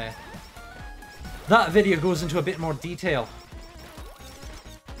Peanut, that video goes into a bit more detail.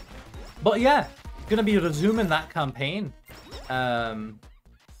 But yeah, gonna be resuming that campaign. Gonna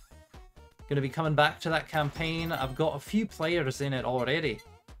be coming back to that campaign. I've got a few players in it already.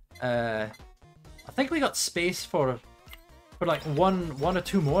 I think we got space for like one or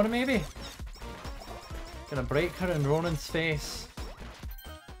two more maybe. Gonna break her in Ronan's face.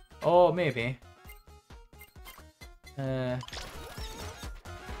 Oh, maybe.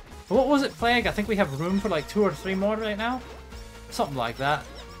 What was it, Plague? I think we have room for like 2 or 3 more right now. Something like that.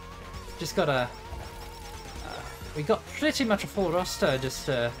 Just gotta... we got pretty much a full roster, just...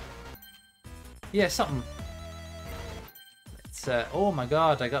 yeah, something. It's... oh my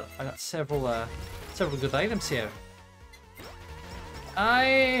god, I got several good items here.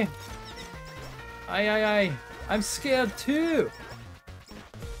 Aye! I'm scared too!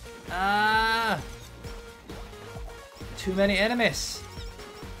 Ah! Too many enemies!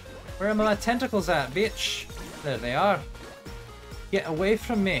 Where are my tentacles at, bitch? There they are. Get away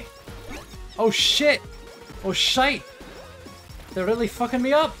from me. Oh shit! Oh shite! They're really fucking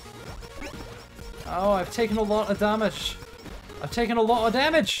me up! Oh, I've taken a lot of damage. I've taken a lot of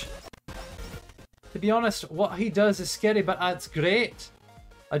damage! To be honest, what he does is scary, but that's great.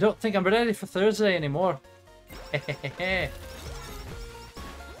 I don't think I'm ready for Thursday anymore.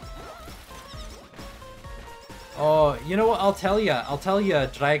 Oh, you know what I'll tell you,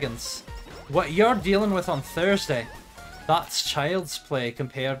 dragons. What you're dealing with on Thursday, that's child's play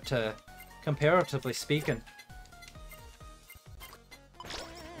comparatively speaking.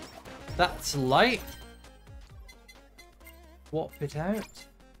 That's light. Swap it out.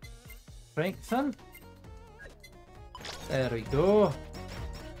 Strengthen. There we go.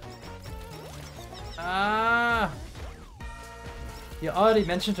 Ah! You already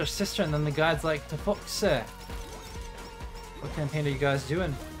mentioned her sister, and then the guy's like, "To fuck's sake. What campaign are you guys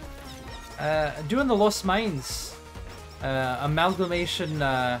doing?" Doing the Lost Mines. Amalgamation,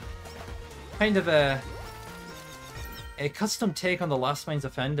 kind of a custom take on the Lost Mines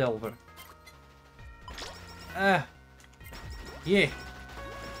of Fendelver. Yeah.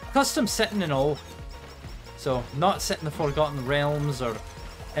 Custom setting and all. So, not set in the Forgotten Realms or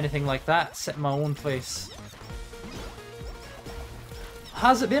anything like that. Set in my own place.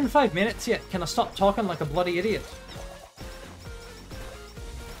 Has it been 5 minutes yet? Can I stop talking like a bloody idiot?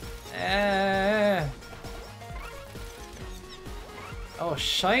 Oh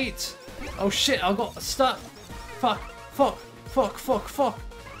shite! Oh shit! I got stuck. Fuck! Fuck! Fuck! Fuck! Fuck!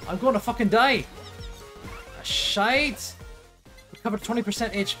 I'm gonna fucking die. Shite! Recovered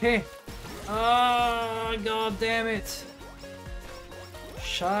 20% HP. Oh god damn it!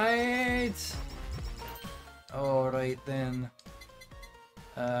 Shite. Alright then.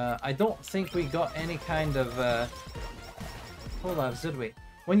 I don't think we got any kind of collabs, did we?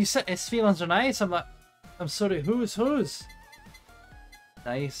 When you said his feelings are nice, I'm like, I'm sorry, who's?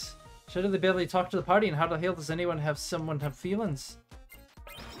 Nice. Should have the ability to talk to the party, and how the hell does anyone have someone have feelings?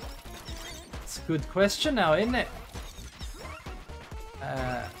 It's a good question now, isn't it?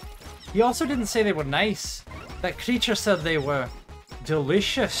 He also didn't say they were nice. That creature said they were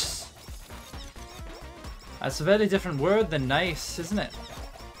delicious. That's a very different word than nice, isn't it?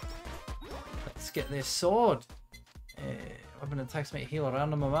 Let's get this sword. Weapon attacks might heal a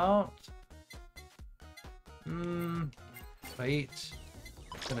random amount. Right.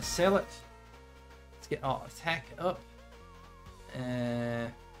 Gonna sell it. Let's get our attack up.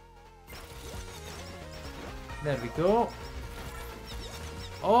 There we go.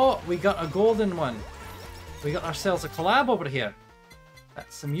 Oh, we got a golden one. We got ourselves a collab over here.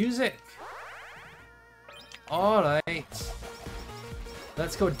 That's the music. Alright.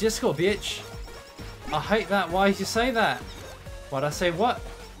 Let's go disco, bitch. I hate that. Why did you say that? Why'd I say what?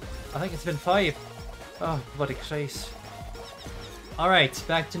 I think it's been 5. Oh, bloody Christ. Alright,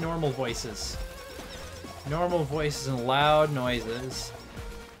 back to normal voices. Normal voices and loud noises.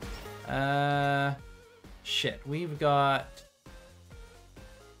 Shit. We've got...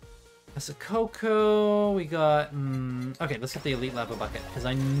 That's a Coco. We got... Okay, let's get the Elite Lava Bucket, because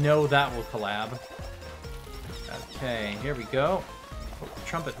I know that will collab. Okay, here we go. Oh,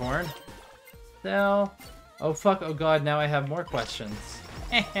 trumpet horn. Sell. Oh fuck, oh god, now I have more questions.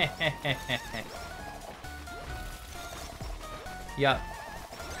 Yep.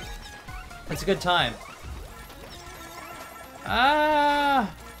 It's a good time.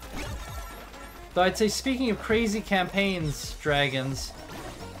 Ah! So I'd say, speaking of crazy campaigns, dragons,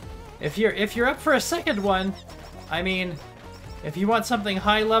 if you're up for a second one, I mean, if you want something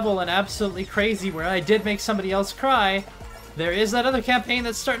high level and absolutely crazy where I did make somebody else cry, there is that other campaign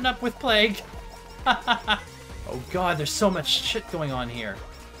that's starting up with Plague. Oh god, there's so much shit going on here.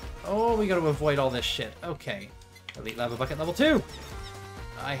 Oh, we gotta avoid all this shit. Okay. Elite Lava Bucket level 2!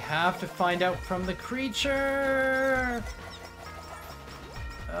 I have to find out from the creature!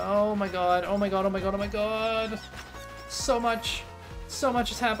 Oh my god, oh my god, oh my god, oh my god! So much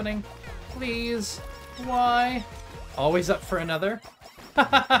is happening. Please. Why? Always up for another.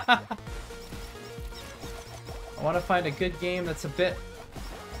 I want to find a good game that's a bit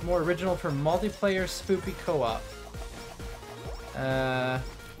more original for multiplayer spoopy co-op. Oh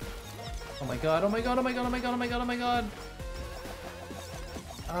my god, oh my god, oh my god, oh my god, oh my god, oh my god.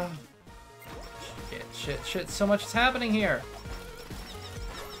 Oh. Shit, so much is happening here.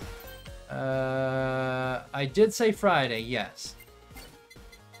 I did say Friday, yes.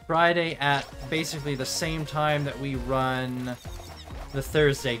 Friday at basically the same time that we run the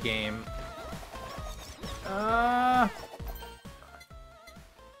Thursday game.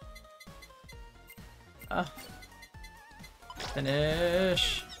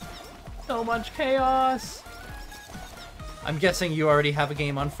 Finish. So much chaos. I'm guessing you already have a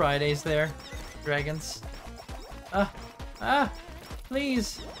game on Fridays there, dragons.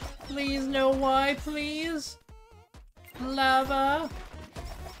 Please. Please, no, why, please? Lava.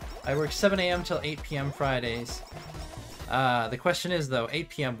 I work 7 a.m. till 8 p.m. Fridays. The question is, though, 8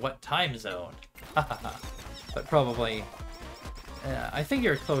 p.m. what time zone? But probably... I think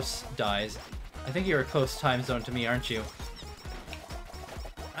you're close, Dies. I think you're a close time zone to me, aren't you?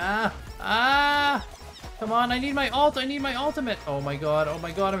 Come on, I need my ult, I need my ultimate! Oh my god,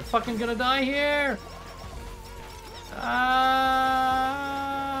 I'm fucking gonna die here!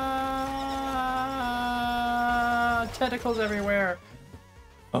 Tentacles everywhere!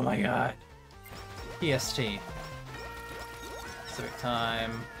 Oh my god. PST. Pacific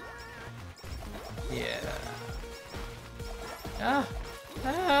time. Yeah.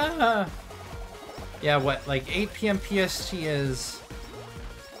 Yeah, what, like 8 p.m. PST is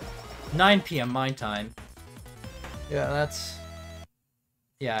 9 p.m. my time. Yeah, that's...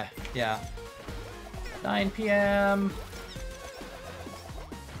 Yeah. 9 p.m. Oh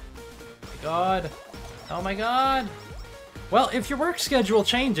my god. Oh my god. Well, if your work schedule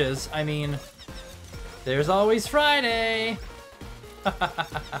changes, I mean, there's always Friday. Oh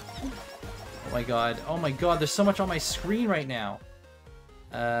my god, there's so much on my screen right now.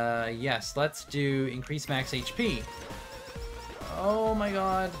 Yes, let's do increase max HP. Oh my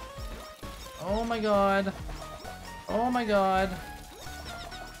god. Oh my god. Oh my god.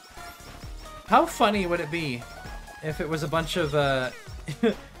 How funny would it be if it was a bunch of,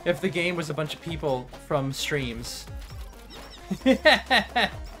 if the game was a bunch of people from streams?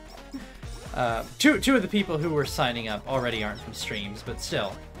 Two of the people who were signing up already aren't from streams, but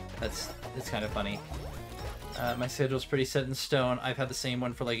still, it's kind of funny. My schedule's pretty set in stone. I've had the same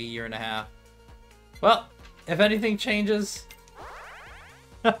one for like a year and a half. Well, if anything changes,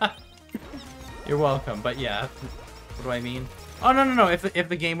 you're welcome. But yeah, what do I mean? Oh no. If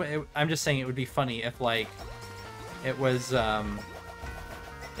the game, I'm just saying it would be funny if like it was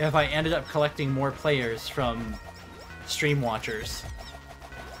if I ended up collecting more players from stream watchers.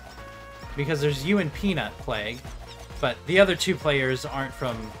 Because there's you and Peanut Plague, but the other two players aren't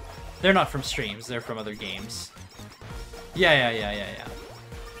from... They're not from streams, they're from other games. Yeah.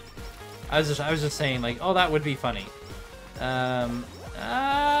 I was just saying, like, oh, that would be funny. The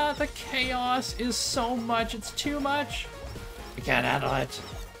chaos is so much, it's too much. I can't handle it.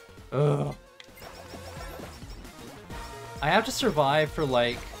 Ugh. I have to survive for,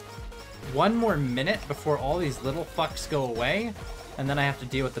 like, 1 more minute before all these little fucks go away. And then I have to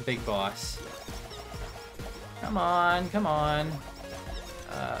deal with the big boss. Come on, come on.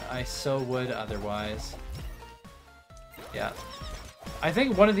 I so would otherwise. Yeah. I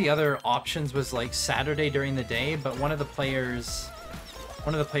think one of the other options was like Saturday during the day, but one of the players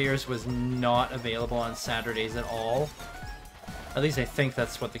was not available on Saturdays at all. At least I think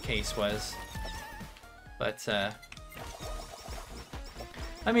that's what the case was. But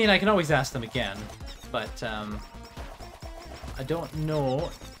I mean, I can always ask them again, but I don't know.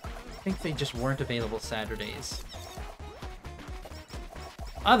 I think they just weren't available Saturdays.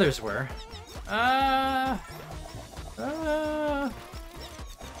 Others were.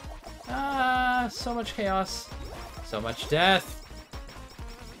 So much chaos. So much death.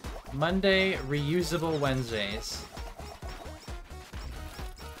 Monday, reusable Wednesdays.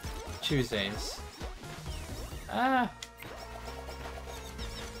 Tuesdays. Not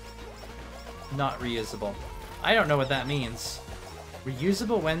reusable. I don't know what that means.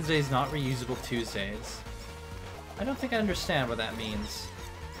 Reusable Wednesdays, not reusable Tuesdays. I don't think I understand what that means.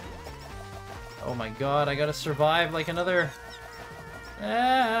 Oh my god, I gotta survive like another...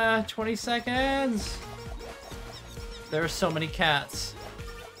 20 seconds! There are so many cats.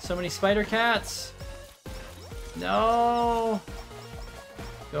 So many spider cats! No!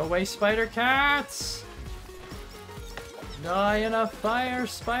 Go away, spider cats! Die in a fire,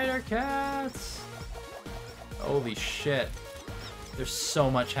 spider cats! Holy shit. There's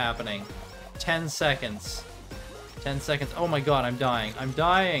so much happening. 10 seconds. 10 seconds. Oh my god, I'm dying. I'm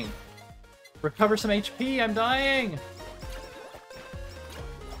dying! Recover some HP, I'm dying!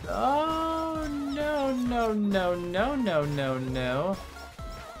 Oh, no.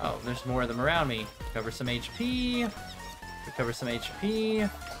 Oh, there's more of them around me. Recover some HP. Recover some HP.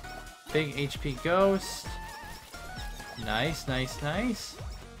 Big HP ghost. Nice.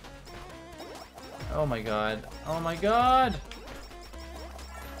 Oh my god. Oh my god!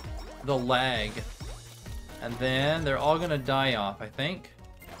 The lag. And then they're all gonna die off, I think.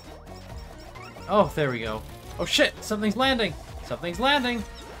 Oh, there we go. Oh shit! Something's landing! Something's landing!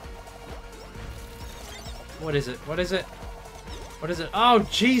 What is it? What is it? What is it? Oh,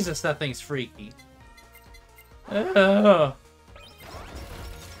 Jesus, that thing's freaky. Ugh.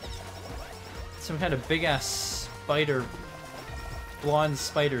 Some kind of big-ass spider... blonde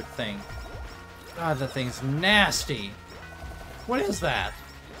spider thing. God, that thing's nasty! What is that?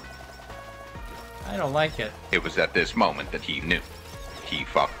 I don't like it. It was at this moment that he knew. He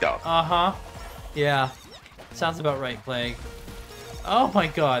fucked up. Uh-huh. Yeah. Sounds about right, Plague. Oh my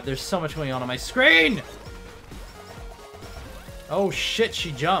god, there's so much going on my screen! Oh shit,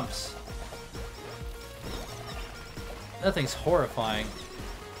 she jumps. That thing's horrifying.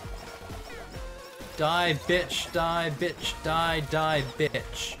 Die, bitch, die, bitch, die, die,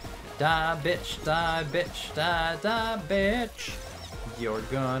 bitch. Die, bitch, die, bitch, die, die, bitch. You're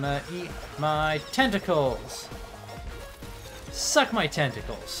gonna eat my tentacles. Suck my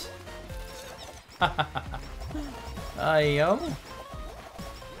tentacles. Ayo.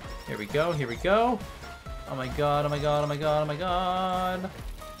 Here we go, here we go. Oh my god, oh my god, oh my god, oh my god.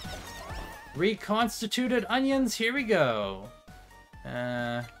 Reconstituted onions, here we go.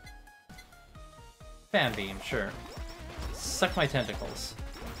 Fan beam, sure. Suck my tentacles.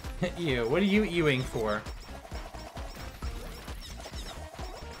 Ew, what are you ewing for?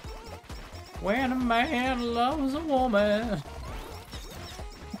 When a man loves a woman.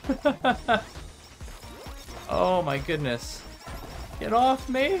 Oh my goodness. Get off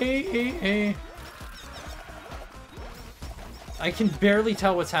me! I can barely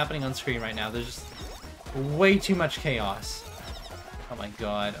tell what's happening on screen right now. There's just way too much chaos. Oh my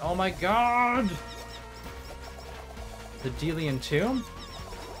god. Oh my god! The Delian Tomb?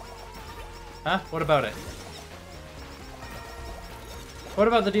 Huh? What about it? What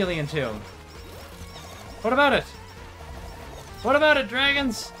about the Delian Tomb? What about it? What about it,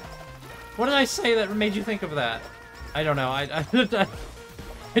 dragons? What did I say that made you think of that? I don't know. I don't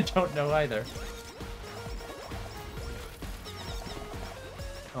know either.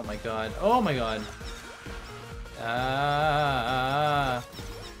 Oh my god. Oh my god.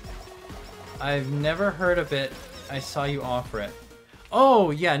 I've never heard of it. I saw you offer it.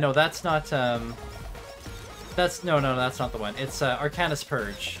 Oh, yeah, no, that's not, that's not the one. It's, Arcanus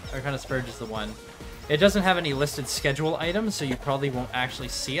Purge. Arcanus Purge is the one. It doesn't have any listed schedule items, so you probably won't actually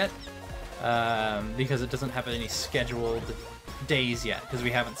see it. Because it doesn't have any scheduled days yet, because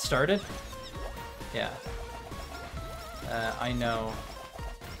we haven't started. Yeah. I know.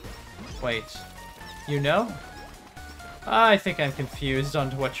 Wait. You know? I think I'm confused on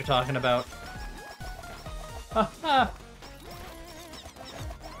to what you're talking about.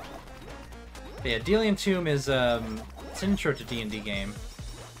 Yeah, Delian Tomb is, it's an intro to D&D game.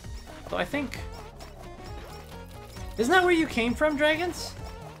 So I think... Isn't that where you came from, Dragons?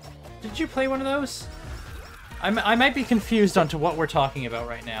 Did you play one of those? I might be confused on to what we're talking about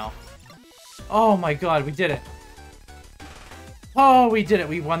right now. Oh my god, we did it. Oh, we did it.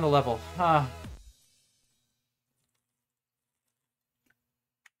 We won the level.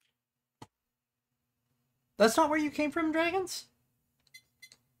 That's not where you came from, Dragons?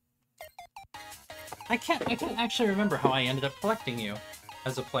 I can't actually remember how I ended up collecting you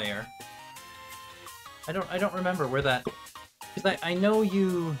as a player. I don't remember where that... Because I know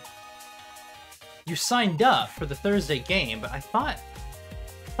you signed up for the Thursday game, but I thought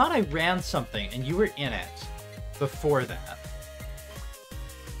I ran something and you were in it before that.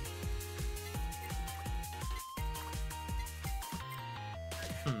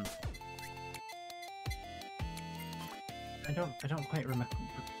 I don't quite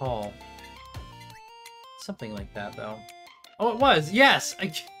recall. Something like that, though. Oh, it was! Yes!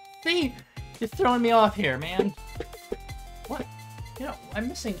 See? You're throwing me off here, man. What? You know, I'm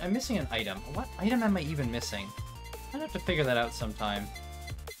missing an item. What item am I even missing? I'd have to figure that out sometime.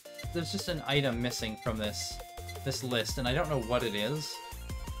 There's just an item missing from this list, and I don't know what it is.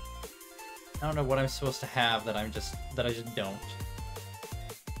 I don't know what I'm supposed to have that I just don't.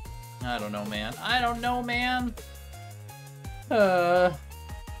 I don't know, man. I don't know, man!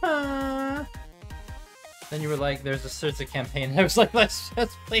 Then you were like, there's a Certza campaign. I was like, let's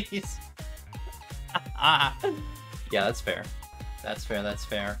just please. Yeah, that's fair. That's fair, that's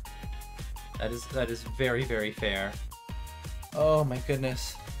fair. That is very, very fair. Oh my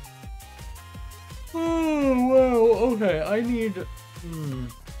goodness. Oh, wow, okay, I need...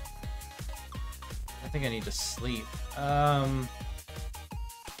 I think I need to sleep.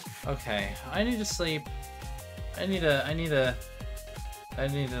 Okay, I need to sleep. I need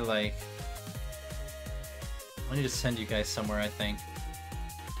to send you guys somewhere, I think.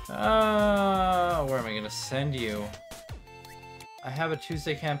 Where am I gonna send you? I have a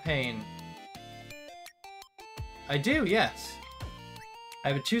Tuesday campaign. I do, yes. I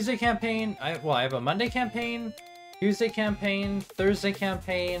have a Tuesday campaign. I have a Monday campaign, Tuesday campaign, Thursday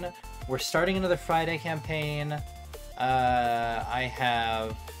campaign. We're starting another Friday campaign. I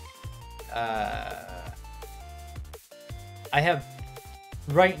have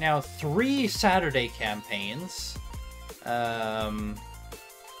right now 3 Saturday campaigns. Yeah.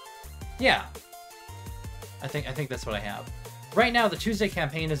 I think that's what I have. Right now, the Tuesday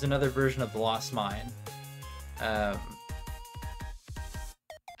campaign is another version of The Lost Mine.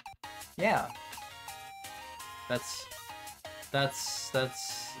 Yeah. That's the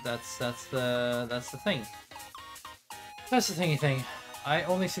thing. That's the thingy thing. I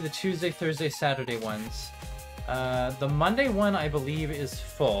only see the Tuesday, Thursday, Saturday ones. The Monday one, I believe, is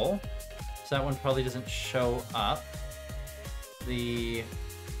full, so that one probably doesn't show up. The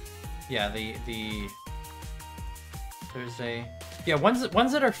Thursday, yeah, ones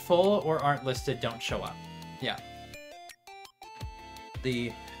that are full or aren't listed don't show up. Yeah.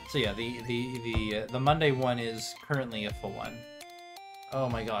 The Monday one is currently a full one. Oh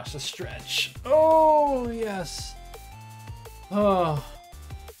my gosh, the stretch. Oh yes. Oh.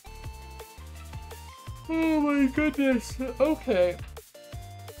 Oh my goodness. Okay.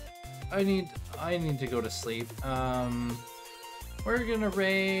 I need to go to sleep. We're gonna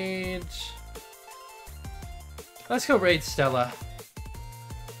raid. Let's go raid Stella.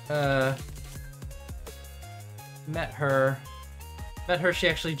 Met her. She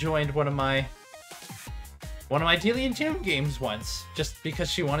actually joined one of my Delian Tomb games once, just because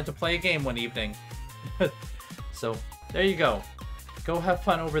she wanted to play a game one evening. So there you go. Go have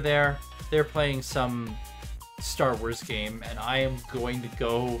fun over there. They're playing some Star Wars game, and I am going to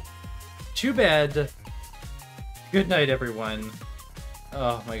go to bed. Good night, everyone.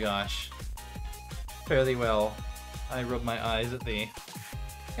 Oh my gosh. fairly well. I rub my eyes at thee.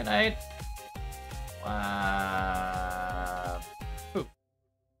 Good night. Wow.